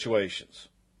 Similar situations.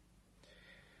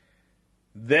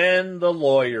 Then the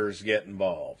lawyers get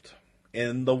involved.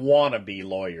 And the wannabe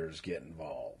lawyers get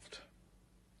involved.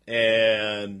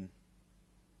 And,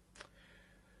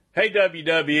 hey,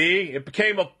 WWE, it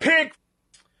became a pig.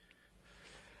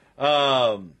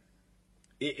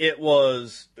 It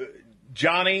was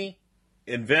Johnny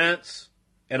and Vince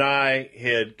and I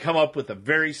had come up with a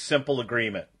very simple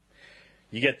agreement.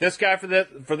 You get this guy for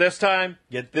this time,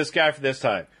 get this guy for this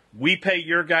time. We pay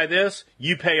your guy this,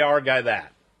 you pay our guy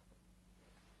that.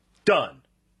 Done.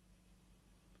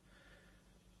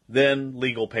 Then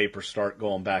legal papers start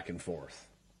going back and forth.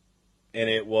 And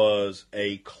it was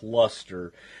a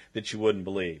cluster that you wouldn't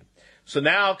believe. So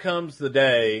now comes the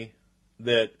day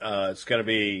that it's going to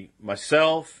be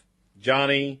myself,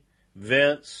 Johnny,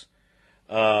 Vince,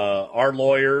 our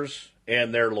lawyers,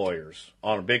 and their lawyers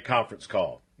on a big conference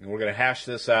call. And we're going to hash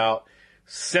this out,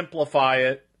 simplify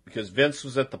it, because Vince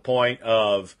was at the point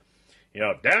of,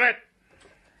 damn it,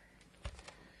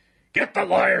 get the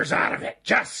lawyers out of it.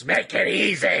 Just make it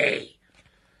easy.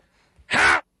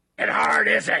 How hard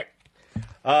is it?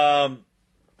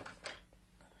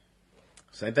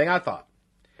 Same thing I thought.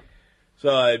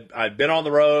 So I'd been on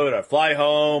the road. I fly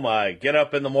home. I get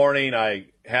up in the morning. I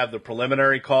have the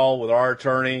preliminary call with our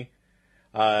attorney.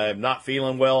 I'm not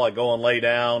feeling well. I go and lay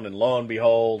down, and lo and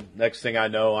behold, next thing I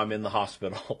know, I'm in the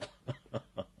hospital.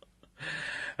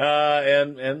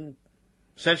 And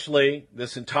essentially,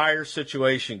 this entire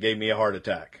situation gave me a heart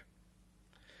attack.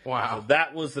 Wow. So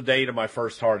that was the date of my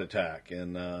first heart attack,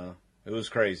 and it was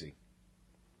crazy.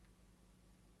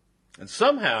 And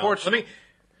somehow, I'm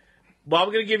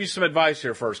going to give you some advice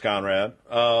here first, Conrad.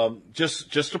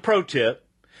 Just a pro tip.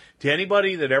 To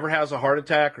anybody that ever has a heart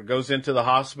attack or goes into the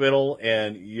hospital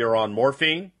and you're on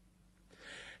morphine,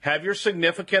 have your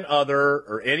significant other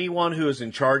or anyone who is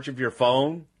in charge of your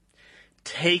phone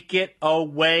take it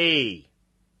away.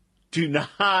 Do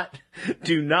not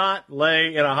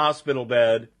lay in a hospital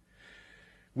bed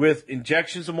with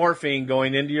injections of morphine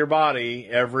going into your body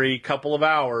every couple of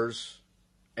hours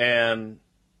and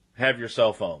have your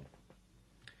cell phone.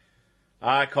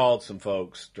 I called some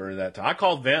folks during that time. I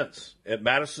called Vince at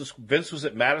Madison. Vince was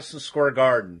at Madison Square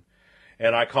Garden,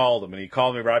 and I called him, and he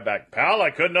called me right back. Pal, I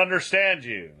couldn't understand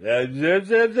you. Yeah,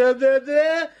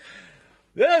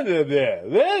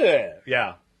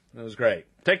 it was great.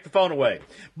 Take the phone away.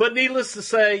 But needless to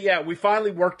say, yeah, we finally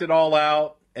worked it all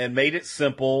out and made it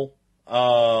simple.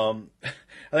 I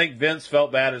think Vince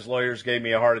felt bad his lawyers gave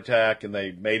me a heart attack, and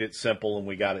they made it simple, and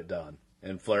we got it done.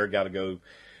 And Flair got to go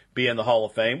be in the Hall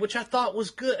of Fame, which I thought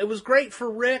was good. It was great for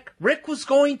Rick. Rick was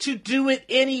going to do it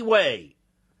anyway.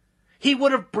 He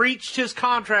would have breached his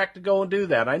contract to go and do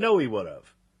that. I know he would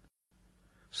have.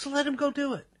 So let him go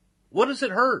do it. What does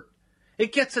it hurt?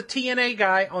 It gets a TNA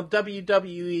guy on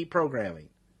WWE programming.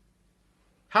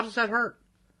 How does that hurt?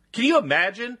 Can you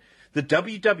imagine the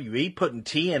WWE putting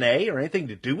TNA or anything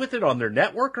to do with it on their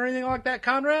network or anything like that,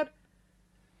 Conrad?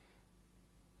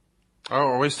 Oh,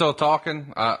 are we still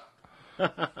talking? I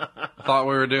thought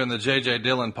we were doing the J.J.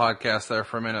 Dillon podcast there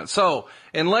for a minute. So,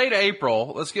 in late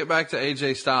April, let's get back to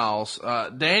AJ Styles.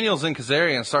 Daniels and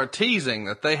Kazarian start teasing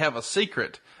that they have a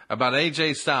secret about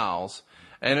AJ Styles,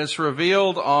 and it's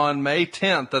revealed on May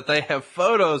 10th that they have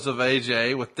photos of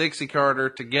AJ with Dixie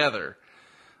Carter together.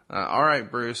 All right,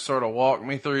 Bruce, sort of walk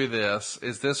me through this.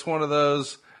 Is this one of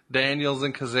those Daniels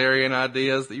and Kazarian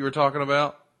ideas that you were talking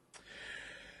about?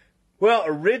 Well,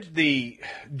 the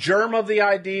germ of the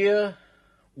idea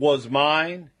was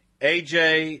mine.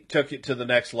 AJ took it to the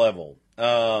next level.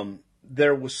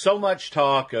 There was so much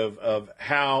talk of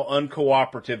how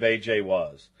uncooperative AJ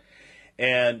was.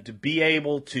 And to be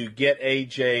able to get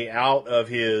AJ out of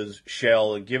his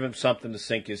shell and give him something to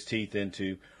sink his teeth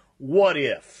into, what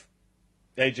if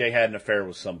AJ had an affair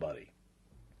with somebody?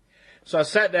 So I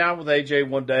sat down with AJ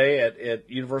one day at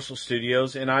Universal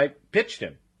Studios and I pitched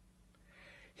him.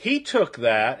 He took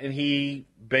that and he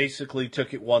basically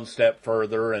took it one step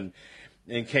further and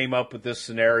came up with this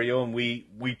scenario, and we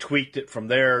tweaked it from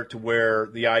there to where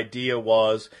the idea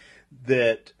was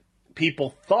that people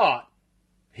thought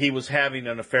he was having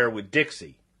an affair with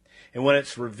Dixie. And when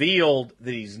it's revealed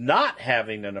that he's not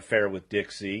having an affair with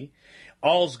Dixie,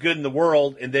 all's good in the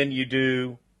world, and then you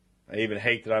do, I even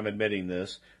hate that I'm admitting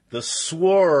this, the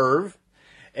swerve,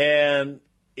 and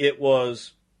it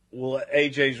was, well,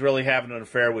 AJ's really having an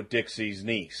affair with Dixie's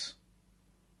niece.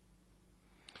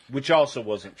 Which also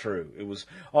wasn't true. It was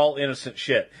all innocent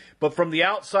shit. But from the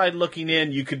outside looking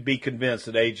in, you could be convinced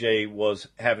that AJ was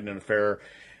having an affair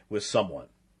with someone.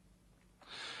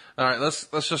 All right, let's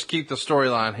just keep the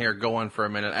storyline here going for a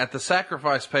minute. At the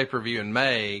Sacrifice pay-per-view in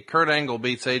May, Kurt Angle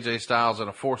beats AJ Styles in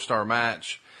a 4-star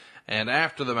match. And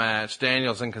after the match,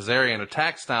 Daniels and Kazarian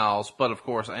attack Styles, but of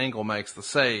course Angle makes the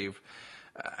save.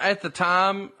 At the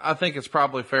time, I think it's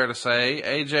probably fair to say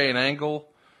AJ and Angle,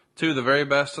 two of the very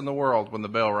best in the world when the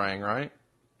bell rang, right?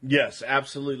 Yes,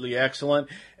 absolutely excellent.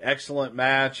 Excellent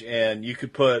match, and you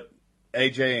could put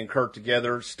AJ and Kurt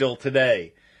together still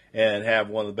today and have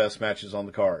one of the best matches on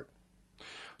the card.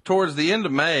 Towards the end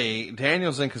of May,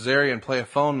 Daniels and Kazarian play a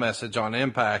phone message on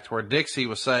Impact where Dixie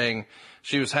was saying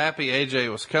she was happy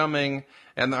AJ was coming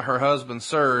and that her husband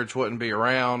Serge wouldn't be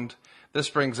around. This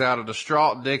brings out a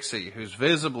distraught Dixie who's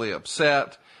visibly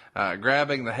upset,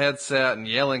 grabbing the headset and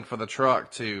yelling for the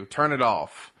truck to turn it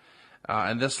off.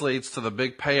 And this leads to the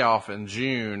big payoff in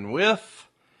June with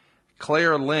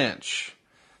Claire Lynch.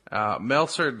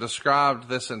 Meltzer described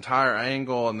this entire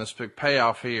angle and this big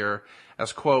payoff here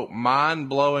as, quote,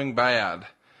 mind-blowing bad.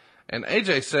 And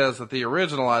AJ says that the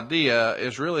original idea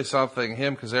is really something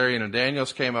him, Kazarian, and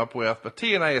Daniels came up with, but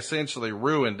TNA essentially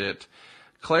ruined it.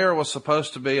 Claire was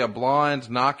supposed to be a blonde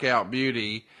knockout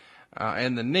beauty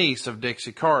and the niece of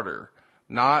Dixie Carter,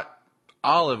 not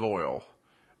Olive Oil,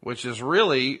 which is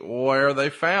really where they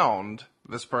found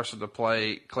this person to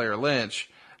play Claire Lynch.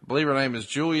 I believe her name is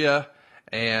Julia,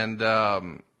 and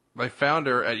they found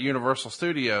her at Universal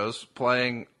Studios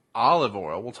playing Olive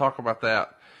Oil. We'll talk about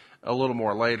that a little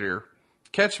more later.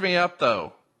 Catch me up,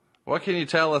 though. What can you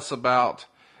tell us about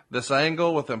this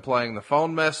angle with them playing the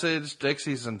phone message,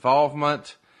 Dixie's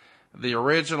involvement, the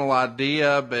original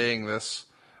idea being this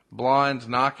blonde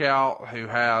knockout who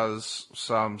has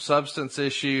some substance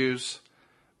issues,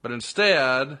 but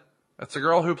instead, it's a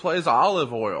girl who plays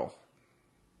Olive Oil?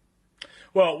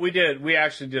 Well, we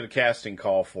actually did a casting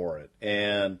call for it,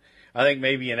 and I think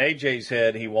maybe in AJ's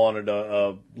head he wanted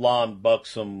a blonde,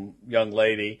 buxom young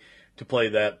lady to play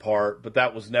that part, but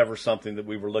that was never something that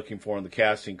we were looking for in the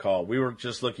casting call. We were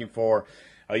just looking for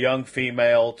a young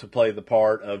female to play the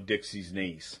part of Dixie's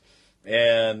niece.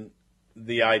 And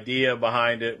the idea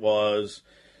behind it was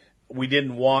we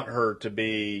didn't want her to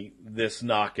be this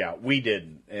knockout. We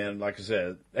didn't. And like I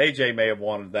said, AJ may have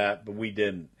wanted that, but we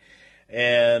didn't.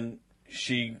 And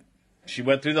she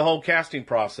went through the whole casting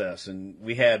process, and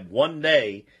we had one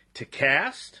day to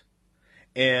cast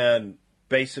and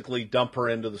basically dump her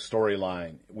into the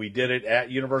storyline. We did it at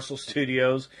Universal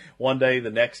Studios one day. The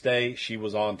next day, she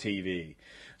was on TV.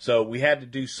 So we had to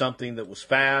do something that was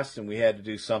fast, and we had to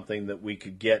do something that we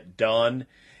could get done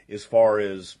as far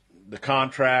as the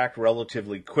contract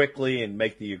relatively quickly and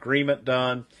make the agreement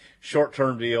done.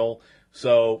 Short-term deal.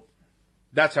 So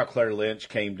that's how Claire Lynch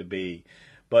came to be.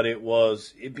 But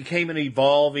it became an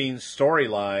evolving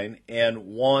storyline, and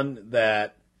one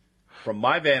that, from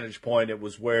my vantage point, it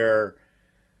was where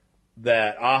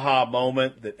that aha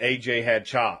moment that AJ had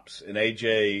chops, and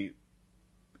AJ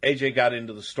got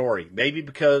into the story. Maybe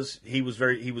because he was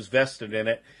vested in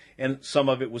it, and some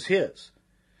of it was his.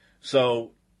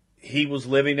 So he was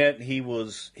living it, and he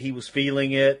was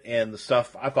feeling it, and the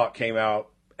stuff I thought came out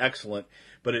excellent.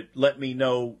 But it let me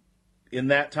know in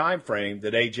that time frame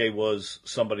that AJ was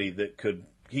somebody that could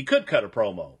cut a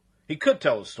promo. He could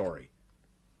tell a story.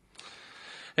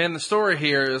 And the story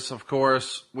here is, of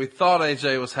course, we thought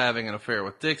AJ was having an affair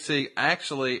with Dixie.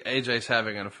 Actually, AJ's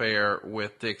having an affair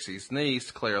with Dixie's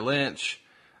niece, Claire Lynch.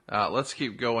 Let's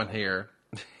keep going here.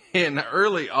 In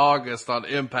early August on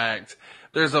Impact,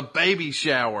 there's a baby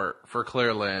shower for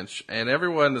Claire Lynch, and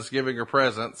everyone is giving her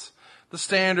presents. The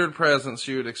standard presents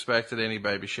you would expect at any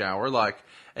baby shower, like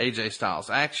AJ Styles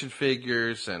action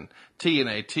figures and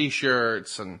TNA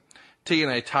t-shirts and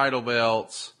TNA title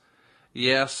belts.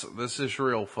 Yes, this is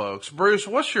real, folks. Bruce,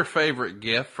 what's your favorite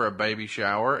gift for a baby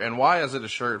shower, and why is it a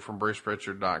shirt from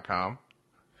BrucePritchard.com?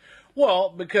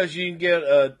 Well, because you can get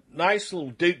a nice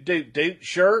little doot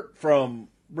shirt from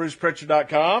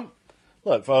BrucePritchard.com.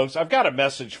 Look, folks, I've got a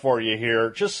message for you here.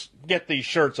 Just get these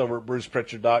shirts over at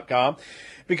BrucePritchard.com,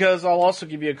 because I'll also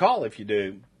give you a call if you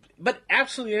do. But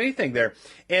absolutely anything there.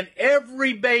 And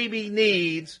every baby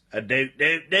needs a doot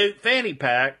fanny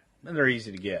pack, and they're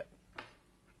easy to get.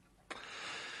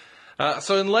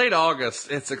 So in late August,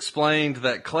 it's explained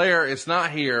that Claire is not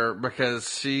here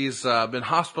because she's been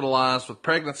hospitalized with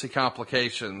pregnancy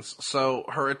complications. So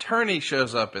her attorney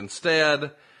shows up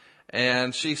instead,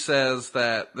 and she says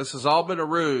that this has all been a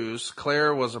ruse.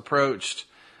 Claire was approached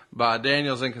by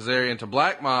Daniels and Kazarian to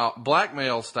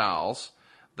blackmail Styles,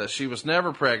 that she was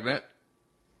never pregnant,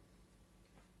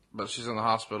 but she's in the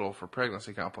hospital for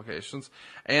pregnancy complications.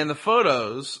 And the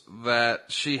photos that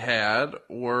she had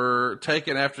were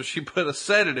taken after she put a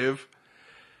sedative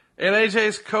in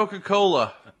AJ's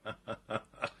Coca-Cola.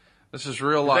 This is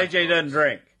real life. AJ doesn't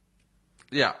drink.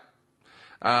 Yeah.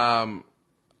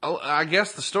 I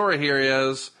guess the story here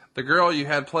is the girl you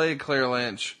had played Claire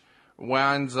Lynch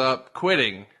winds up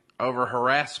quitting over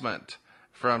harassment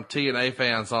from TNA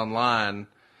fans online.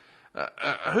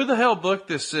 Who the hell booked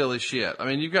this silly shit? I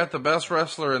mean, you've got the best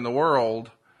wrestler in the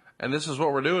world, and this is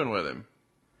what we're doing with him.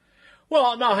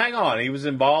 Well, no, hang on. He was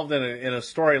involved in a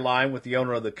storyline with the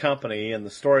owner of the company, and the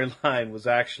storyline was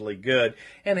actually good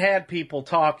and had people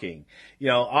talking. You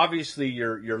know, obviously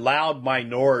your loud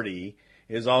minority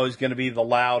is always going to be the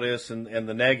loudest and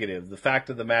the negative. The fact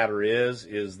of the matter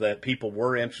is that people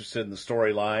were interested in the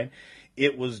storyline.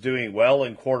 It was doing well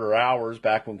in quarter hours,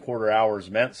 back when quarter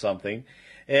hours meant something,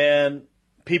 and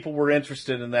people were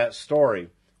interested in that story.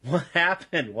 What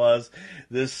happened was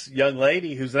this young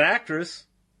lady who's an actress,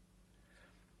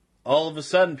 all of a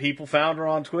sudden people found her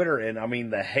on Twitter, and I mean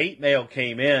the hate mail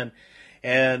came in,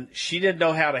 and she didn't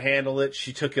know how to handle it.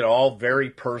 She took it all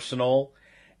very personal,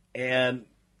 and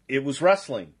it was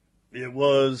wrestling. It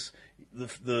was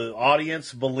the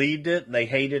audience believed it, and they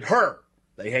hated her.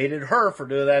 They hated her for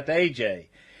doing that to AJ,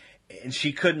 and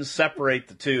she couldn't separate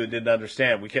the two and didn't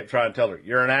understand. We kept trying to tell her,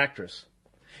 you're an actress.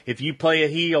 If you play a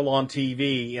heel on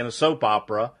TV in a soap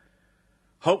opera,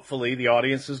 hopefully the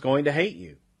audience is going to hate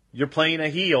you. You're playing a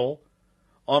heel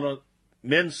on a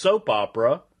men's soap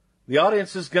opera, the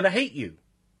audience is going to hate you.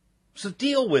 So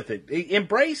deal with it.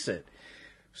 Embrace it.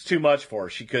 It's too much for her.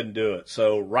 She couldn't do it.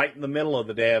 So right in the middle of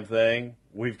the damn thing,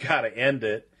 we've got to end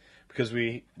it because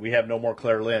we have no more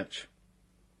Claire Lynch.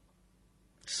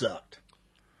 Sucked.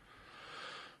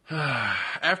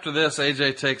 After this,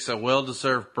 AJ takes a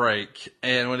well-deserved break,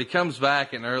 and when he comes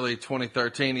back in early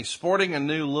 2013, he's sporting a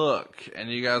new look, and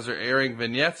you guys are airing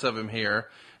vignettes of him here,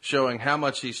 showing how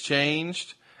much he's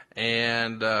changed,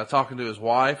 and talking to his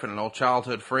wife and an old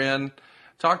childhood friend.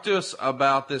 Talk to us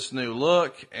about this new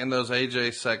look and those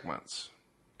AJ segments.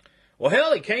 Well,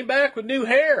 hell, he came back with new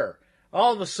hair.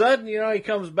 All of a sudden, you know, he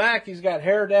comes back, he's got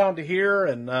hair down to here,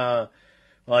 and, well,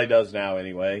 he does now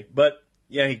anyway, but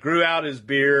yeah, he grew out his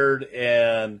beard,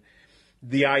 and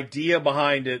the idea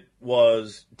behind it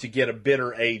was to get a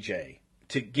bitter AJ.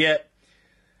 To get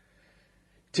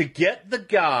the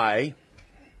guy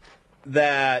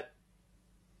that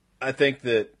I think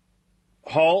that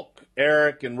Hulk,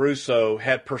 Eric, and Russo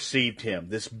had perceived him.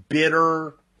 This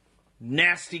bitter,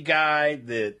 nasty guy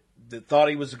that thought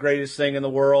he was the greatest thing in the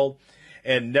world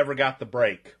and never got the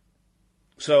break.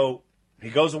 So he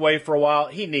goes away for a while.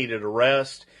 He needed a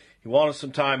rest. He wanted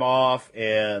some time off,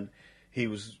 and he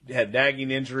had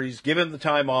nagging injuries. Give him the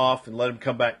time off and let him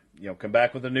come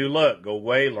back with a new look, go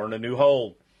away, learn a new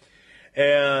hold.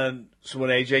 And so when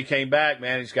AJ came back,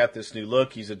 man, he's got this new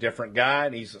look. He's a different guy,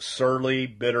 and he's a surly,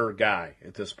 bitter guy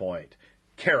at this point,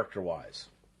 character-wise.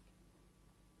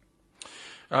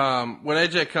 When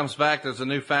AJ comes back, there's a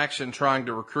new faction trying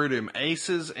to recruit him,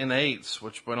 Aces and Eights,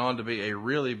 which went on to be a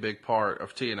really big part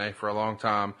of TNA for a long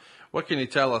time. What can you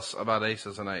tell us about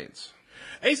Aces and Eights?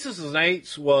 Aces and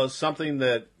Eights was something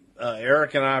that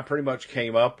Eric and I pretty much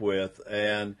came up with,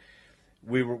 and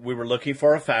we were looking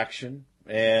for a faction,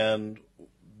 and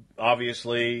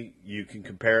obviously you can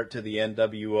compare it to the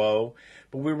NWO,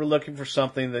 but we were looking for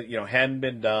something that, you know, hadn't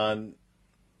been done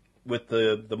with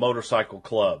the motorcycle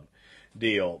club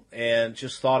deal, and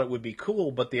just thought it would be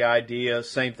cool. But the idea,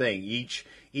 same thing,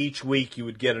 each week you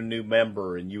would get a new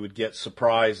member, and you would get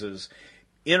surprises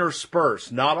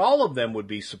interspersed. Not all of them would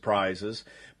be surprises,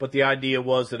 but the idea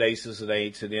was that Aces and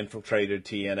Eights had infiltrated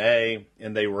TNA,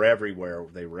 and they were everywhere.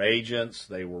 They were agents,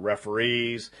 they were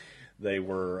referees, they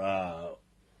were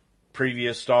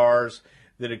previous stars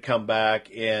that had come back,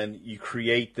 and you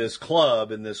create this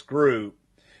club and this group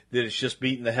that is just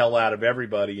beating the hell out of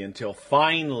everybody until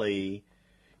finally,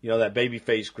 you know, that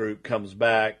babyface group comes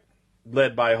back,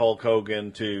 led by Hulk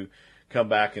Hogan, to come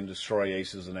back and destroy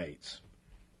Aces and Eights.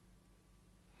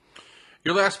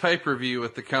 Your last pay-per-view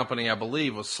with the company, I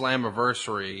believe, was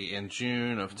Slammiversary in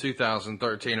June of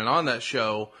 2013. And on that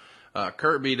show,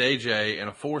 Kurt beat AJ in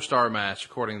a 4-star match,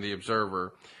 according to the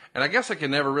Observer. And I guess it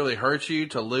can never really hurt you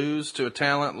to lose to a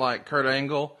talent like Kurt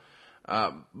Angle.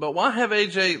 But why have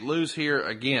AJ lose here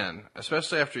again,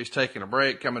 especially after he's taking a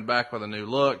break, coming back with a new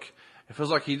look? It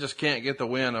feels like he just can't get the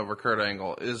win over Kurt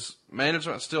Angle. Is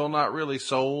management still not really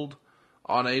sold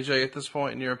on AJ at this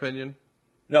point, in your opinion?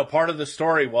 No, part of the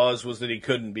story was that he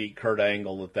couldn't beat Kurt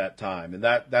Angle at that time. And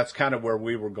that's kind of where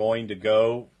we were going to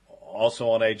go, also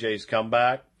on AJ's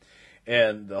comeback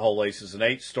and the whole Aces and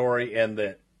Eights story, and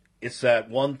that it's that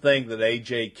one thing that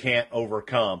AJ can't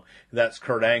overcome. That's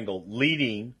Kurt Angle,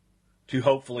 leading to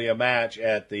hopefully a match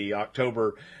at the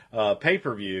October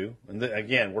pay-per-view. And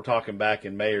again, we're talking back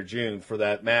in May or June for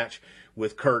that match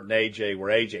with Kurt and AJ,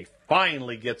 where AJ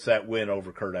finally gets that win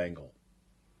over Kurt Angle.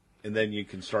 And then you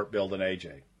can start building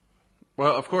AJ.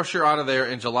 Well, of course, you're out of there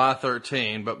in July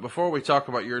 13, but before we talk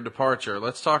about your departure,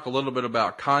 let's talk a little bit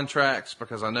about contracts,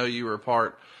 because I know you were a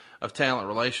part of talent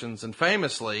relations, and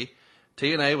famously,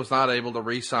 TNA was not able to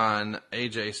re-sign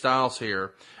AJ Styles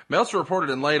here. Meltzer reported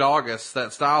in late August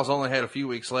that Styles only had a few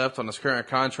weeks left on his current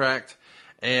contract,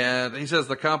 and he says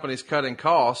the company's cutting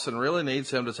costs and really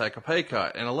needs him to take a pay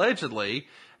cut. And allegedly,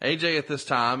 AJ at this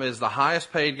time is the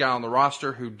highest paid guy on the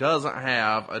roster who doesn't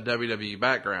have a WWE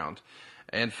background.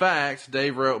 In fact,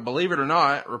 Dave wrote, believe it or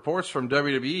not, reports from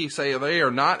WWE say they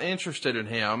are not interested in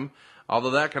him,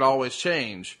 although that could always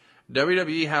change.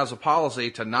 WWE has a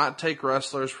policy to not take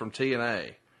wrestlers from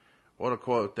TNA. What a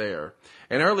quote there.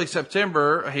 In early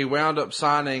September, he wound up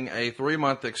signing a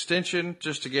 3-month extension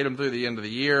just to get him through the end of the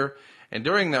year. And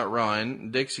during that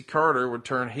run, Dixie Carter would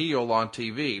turn heel on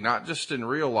TV, not just in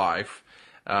real life.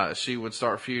 She would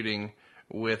start feuding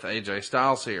with AJ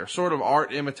Styles here. Sort of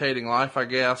art imitating life, I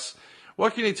guess.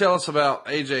 What can you tell us about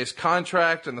AJ's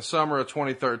contract in the summer of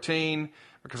 2013?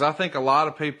 Because I think a lot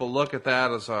of people look at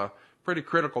that as a pretty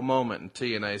critical moment in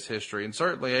TNA's history, and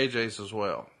certainly AJ's as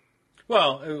well.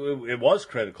 Well, it was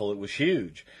critical. It was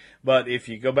huge. But if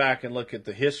you go back and look at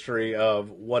the history of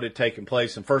what had taken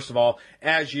place, and first of all,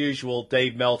 as usual,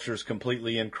 Dave Meltzer's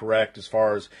completely incorrect as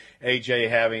far as AJ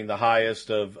having the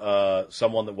highest of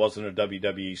someone that wasn't a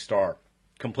WWE star.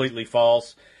 Completely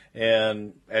false.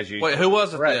 And as usual. Wait, who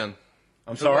was it then?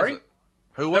 I'm sorry?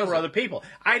 Who was there were it? other people.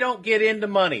 I don't get into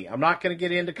money. I'm not going to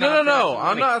get into contracts. No. and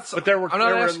I'm money. not. But there were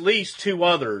at least 2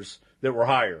 others that were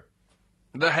higher.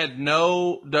 That had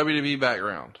no WWE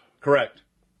background. Correct.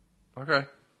 Okay.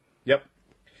 Yep.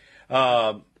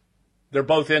 They're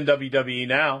both in WWE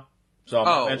now, so I'm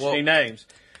not mentioning names.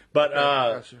 But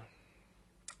gotcha.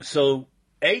 So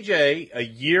AJ, a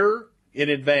year in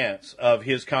advance of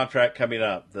his contract coming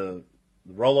up, the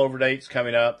rollover date's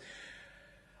coming up,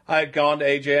 I had gone to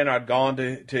AJ and I'd gone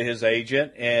to his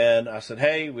agent, and I said,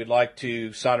 hey, we'd like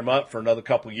to sign him up for another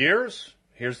couple years.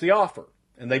 Here's the offer.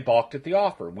 And they balked at the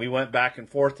offer. We went back and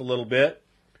forth a little bit.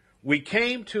 We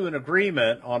came to an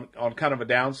agreement on kind of a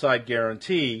downside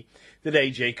guarantee that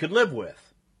AJ could live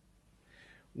with.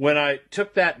 When I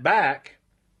took that back,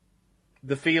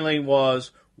 the feeling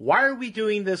was, why are we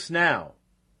doing this now?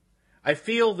 I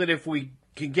feel that if we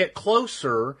can get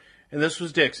closer, and this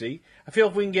was Dixie, I feel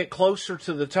if we can get closer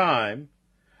to the time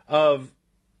of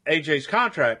AJ's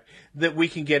contract, that we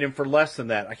can get him for less than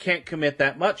that. I can't commit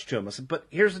that much to him. I said, but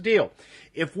here's the deal.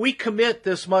 If we commit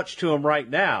this much to him right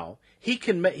now, he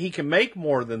can make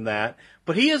more than that,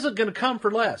 but he isn't going to come for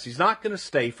less. He's not going to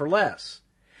stay for less.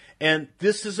 And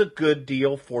this is a good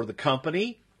deal for the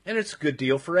company, and it's a good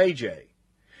deal for AJ.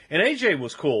 And AJ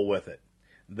was cool with it.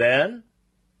 Then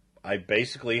I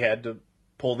basically had to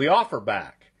pull the offer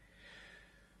back.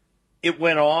 It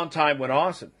went on, time went on.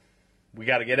 I said, we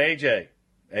got to get AJ.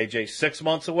 AJ's 6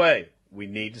 months away. We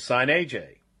need to sign AJ.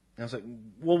 And I was like,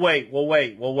 we'll wait.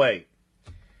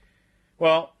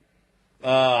 Well,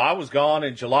 I was gone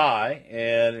in July,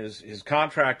 and his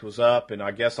contract was up in,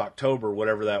 I guess, October,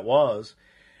 whatever that was,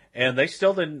 and they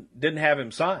still didn't have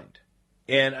him signed.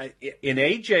 And in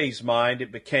AJ's mind,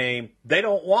 it became, they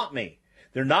don't want me.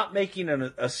 They're not making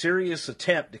a serious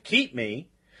attempt to keep me,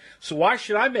 so why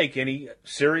should I make any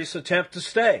serious attempt to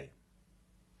stay?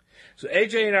 So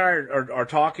AJ and I are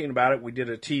talking about it. We did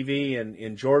a TV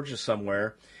in Georgia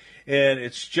somewhere, and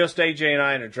it's just AJ and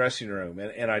I in a dressing room.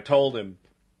 And I told him,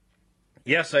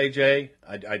 yes, AJ,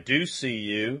 I do see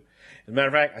you. As a matter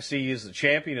of fact, I see you as the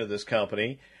champion of this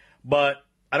company, but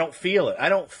I don't feel it. I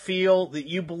don't feel that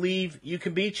you believe you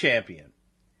can be champion.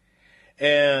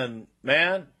 And,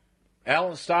 man,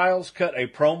 Alan Styles cut a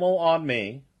promo on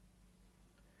me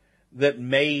that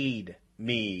made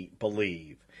me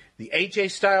believe. The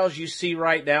AJ Styles you see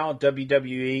right now in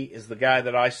WWE is the guy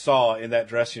that I saw in that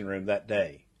dressing room that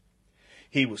day.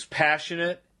 He was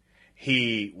passionate.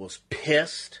 He was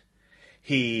pissed.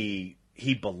 He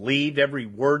believed every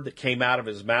word that came out of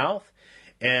his mouth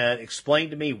and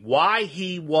explained to me why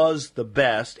he was the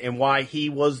best and why he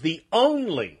was the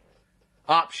only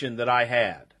option that I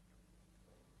had.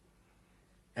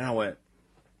 And I went,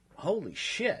 holy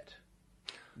shit.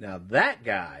 Now that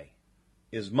guy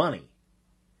is money.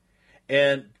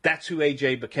 And that's who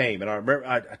AJ became. And I remember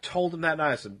I told him that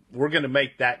night, I said, we're going to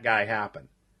make that guy happen.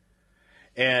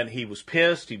 And he was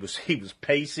pissed. He was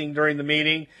pacing during the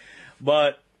meeting.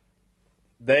 But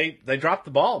they dropped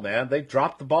the ball, man. They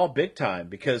dropped the ball big time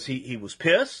because he was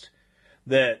pissed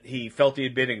that he felt he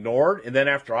had been ignored. And then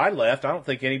after I left, I don't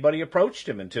think anybody approached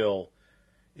him until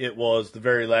it was the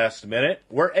very last minute,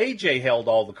 where AJ held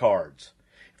all the cards.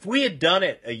 If we had done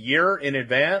it a year in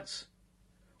advance,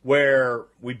 where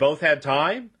we both had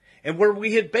time, and where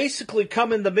we had basically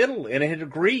come in the middle and had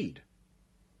agreed,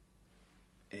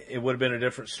 it would have been a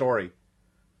different story.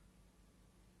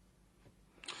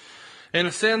 In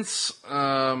a sense,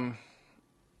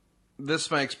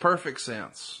 this makes perfect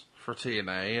sense for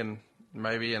TNA, and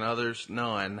maybe in others,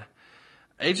 none.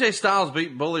 AJ Styles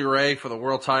beat Bully Ray for the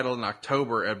world title in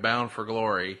October at Bound for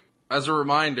Glory. As a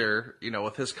reminder,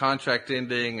 with his contract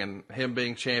ending and him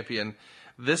being champion,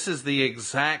 this is the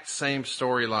exact same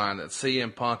storyline that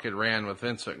CM Punk had ran with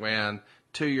Vince McMahon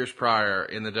 2 years prior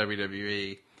in the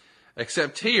WWE.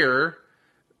 Except here,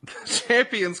 the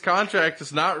champion's contract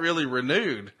is not really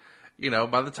renewed.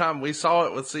 By the time we saw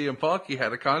it with CM Punk, he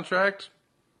had a contract.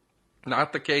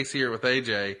 Not the case here with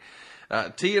AJ.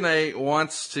 TNA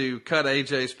wants to cut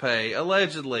AJ's pay,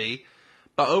 allegedly,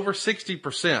 by over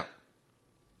 60%.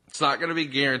 It's not going to be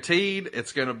guaranteed.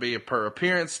 It's going to be a per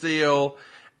appearance deal.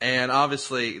 And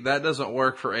obviously, that doesn't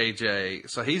work for AJ.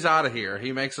 So he's out of here.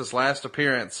 He makes his last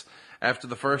appearance after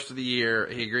the first of the year.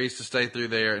 He agrees to stay through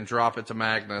there and drop it to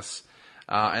Magnus.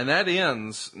 And that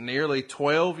ends nearly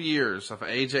 12 years of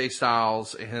AJ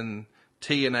Styles in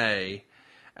TNA.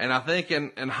 And I think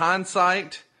in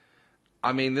hindsight,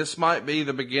 this might be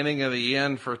the beginning of the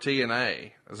end for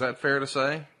TNA. Is that fair to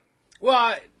say?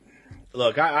 Well,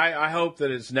 look, I hope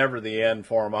that it's never the end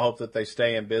for them. I hope that they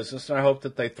stay in business, and I hope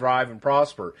that they thrive and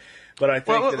prosper. But I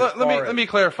think let me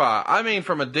clarify.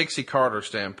 From a Dixie Carter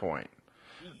standpoint.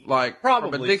 Probably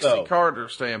from a Dixie Carter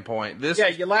standpoint,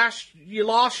 you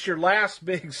lost your last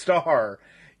big star,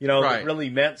 right, that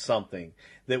really meant something,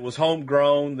 that was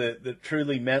homegrown, that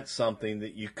truly meant something,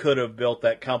 that you could have built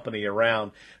that company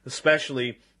around,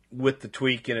 especially with the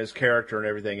tweak in his character and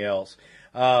everything else.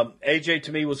 AJ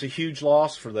to me was a huge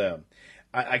loss for them.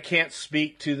 I can't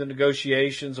speak to the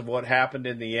negotiations of what happened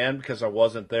in the end because I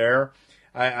wasn't there.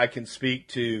 I can speak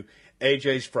to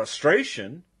AJ's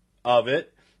frustration of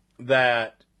it,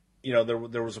 that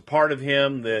there was a part of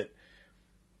him that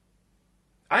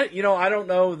I don't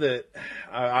know that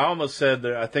I almost said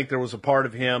that I think there was a part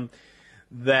of him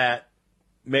that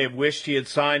may have wished he had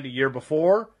signed a year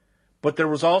before, but there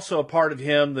was also a part of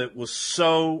him that was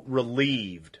so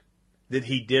relieved that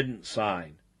he didn't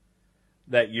sign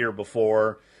that year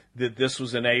before, that this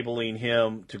was enabling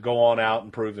him to go on out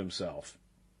and prove himself.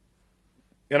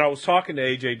 And I was talking to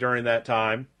AJ during that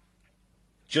time,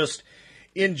 just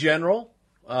in general,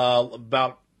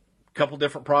 about a couple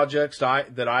different projects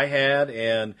that I had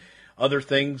and other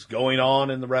things going on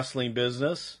in the wrestling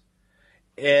business.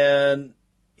 And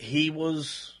he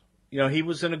was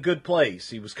in a good place.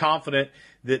 He was confident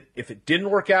that if it didn't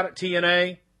work out at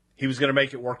TNA, he was going to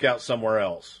make it work out somewhere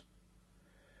else.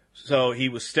 So he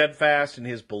was steadfast in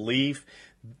his belief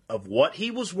of what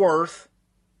he was worth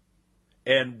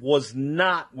and was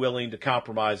not willing to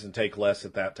compromise and take less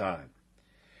at that time.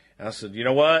 And I said, you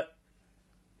know what?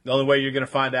 The only way you're going to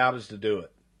find out is to do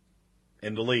it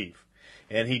and to leave.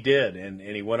 And he did. And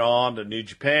he went on to New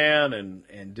Japan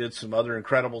and did some other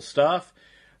incredible stuff.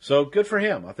 So good for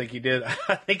him. I think he did.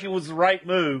 I think it was the right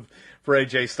move for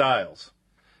AJ Styles.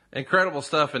 Incredible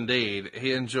stuff indeed.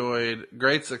 He enjoyed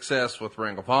great success with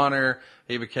Ring of Honor.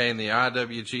 He became the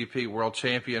IWGP World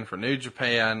Champion for New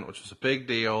Japan, which was a big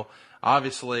deal.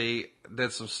 Obviously,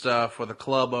 did some stuff with a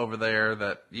club over there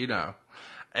that,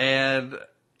 And,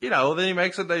 then he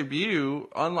makes a debut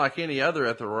unlike any other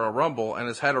at the Royal Rumble and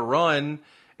has had a run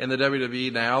in the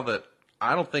WWE now that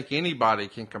I don't think anybody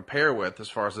can compare with as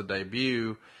far as a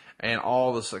debut and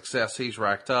all the success he's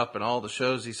racked up and all the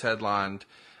shows he's headlined.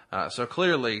 So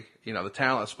clearly, the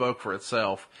talent spoke for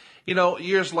itself.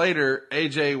 Years later,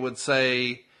 AJ would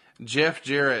say Jeff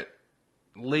Jarrett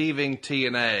leaving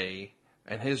TNA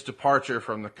and his departure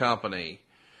from the company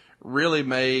really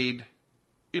made,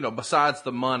 besides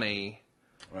the money,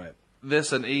 right,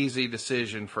 this an easy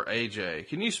decision for AJ.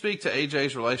 Can you speak to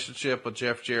AJ's relationship with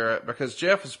Jeff Jarrett? Because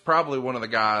Jeff is probably one of the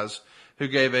guys who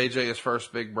gave AJ his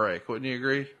first big break. Wouldn't you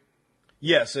agree?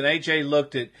 Yes, and AJ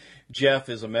looked at Jeff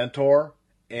as a mentor,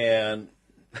 and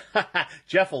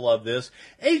Jeff will love this.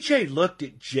 AJ looked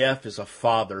at Jeff as a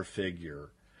father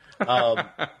figure.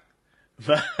 But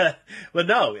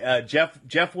no,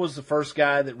 Jeff was the first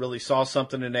guy that really saw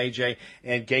something in AJ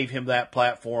and gave him that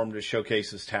platform to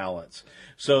showcase his talents.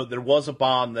 So there was a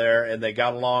bond there, and they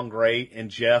got along great, and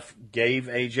Jeff gave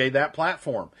AJ that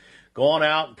platform. Go on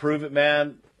out and prove it,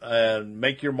 man, and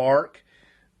make your mark.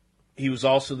 He was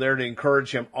also there to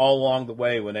encourage him all along the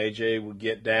way when AJ would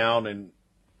get down and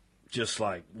just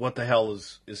like, what the hell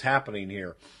is happening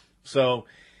here? So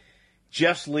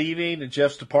Jeff's leaving and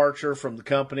Jeff's departure from the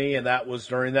company, and that was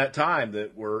during that time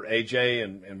that where AJ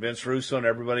and Vince Russo and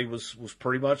everybody was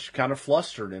pretty much kind of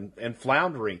flustered and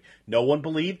floundering. No one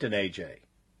believed in AJ.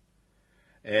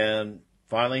 And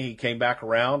finally he came back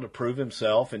around to prove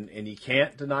himself, and you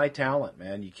can't deny talent,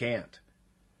 man. You can't.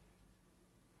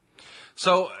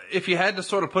 So if you had to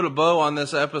sort of put a bow on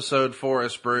this episode for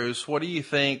us, Bruce, what do you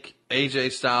think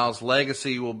AJ Styles'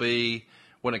 legacy will be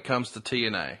when it comes to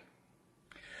TNA?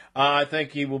 I think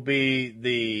he will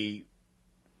be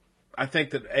I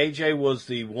think that AJ was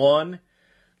the one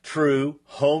true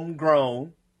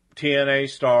homegrown TNA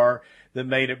star that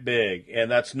made it big. And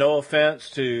that's no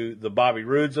offense to the Bobby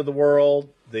Roodes of the world,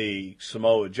 the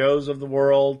Samoa Joes of the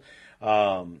world,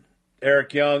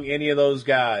 Eric Young, any of those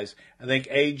guys. I think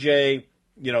AJ,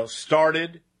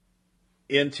 started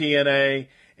in TNA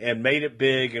and made it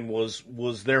big and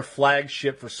was their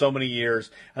flagship for so many years.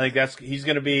 I think he's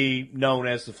going to be known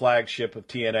as the flagship of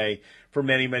TNA for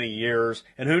many, many years.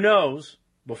 And who knows,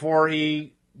 before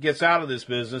he gets out of this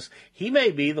business, he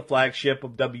may be the flagship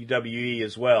of WWE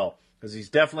as well, because he's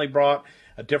definitely brought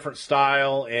a different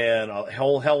style and a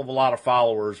whole hell of a lot of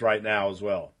followers right now as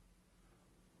well.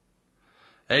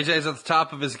 AJ's at the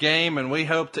top of his game, and we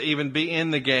hope to even be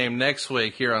in the game next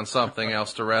week here on Something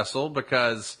Else to Wrestle,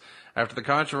 because after the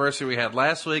controversy we had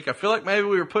last week, I feel like maybe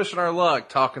we were pushing our luck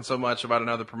talking so much about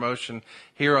another promotion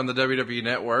here on the WWE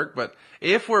Network. But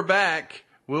if we're back,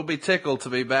 we'll be tickled to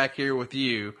be back here with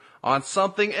you on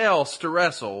Something Else to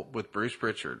Wrestle with Bruce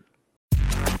Pritchard.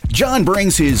 John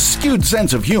brings his skewed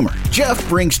sense of humor. Jeff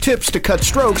brings tips to cut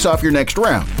strokes off your next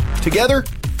round. Together,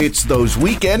 it's those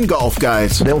weekend golf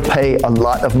guys. They'll pay a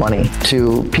lot of money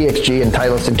to PXG and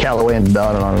Titleist and Callaway and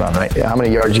on and on and on, right? How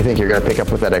many yards do you think you're going to pick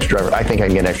up with that extra driver? I think I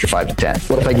can get an extra 5 to 10.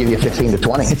 What if I give you 15 to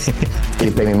 20?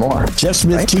 You pay me more. Jeff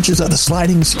Smith teaches on a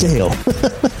sliding scale.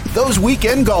 Those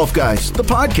Weekend Golf Guys, the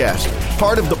podcast,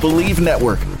 part of the Believe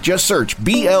Network. Just search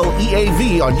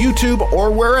BLEAV on YouTube or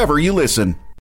wherever you listen.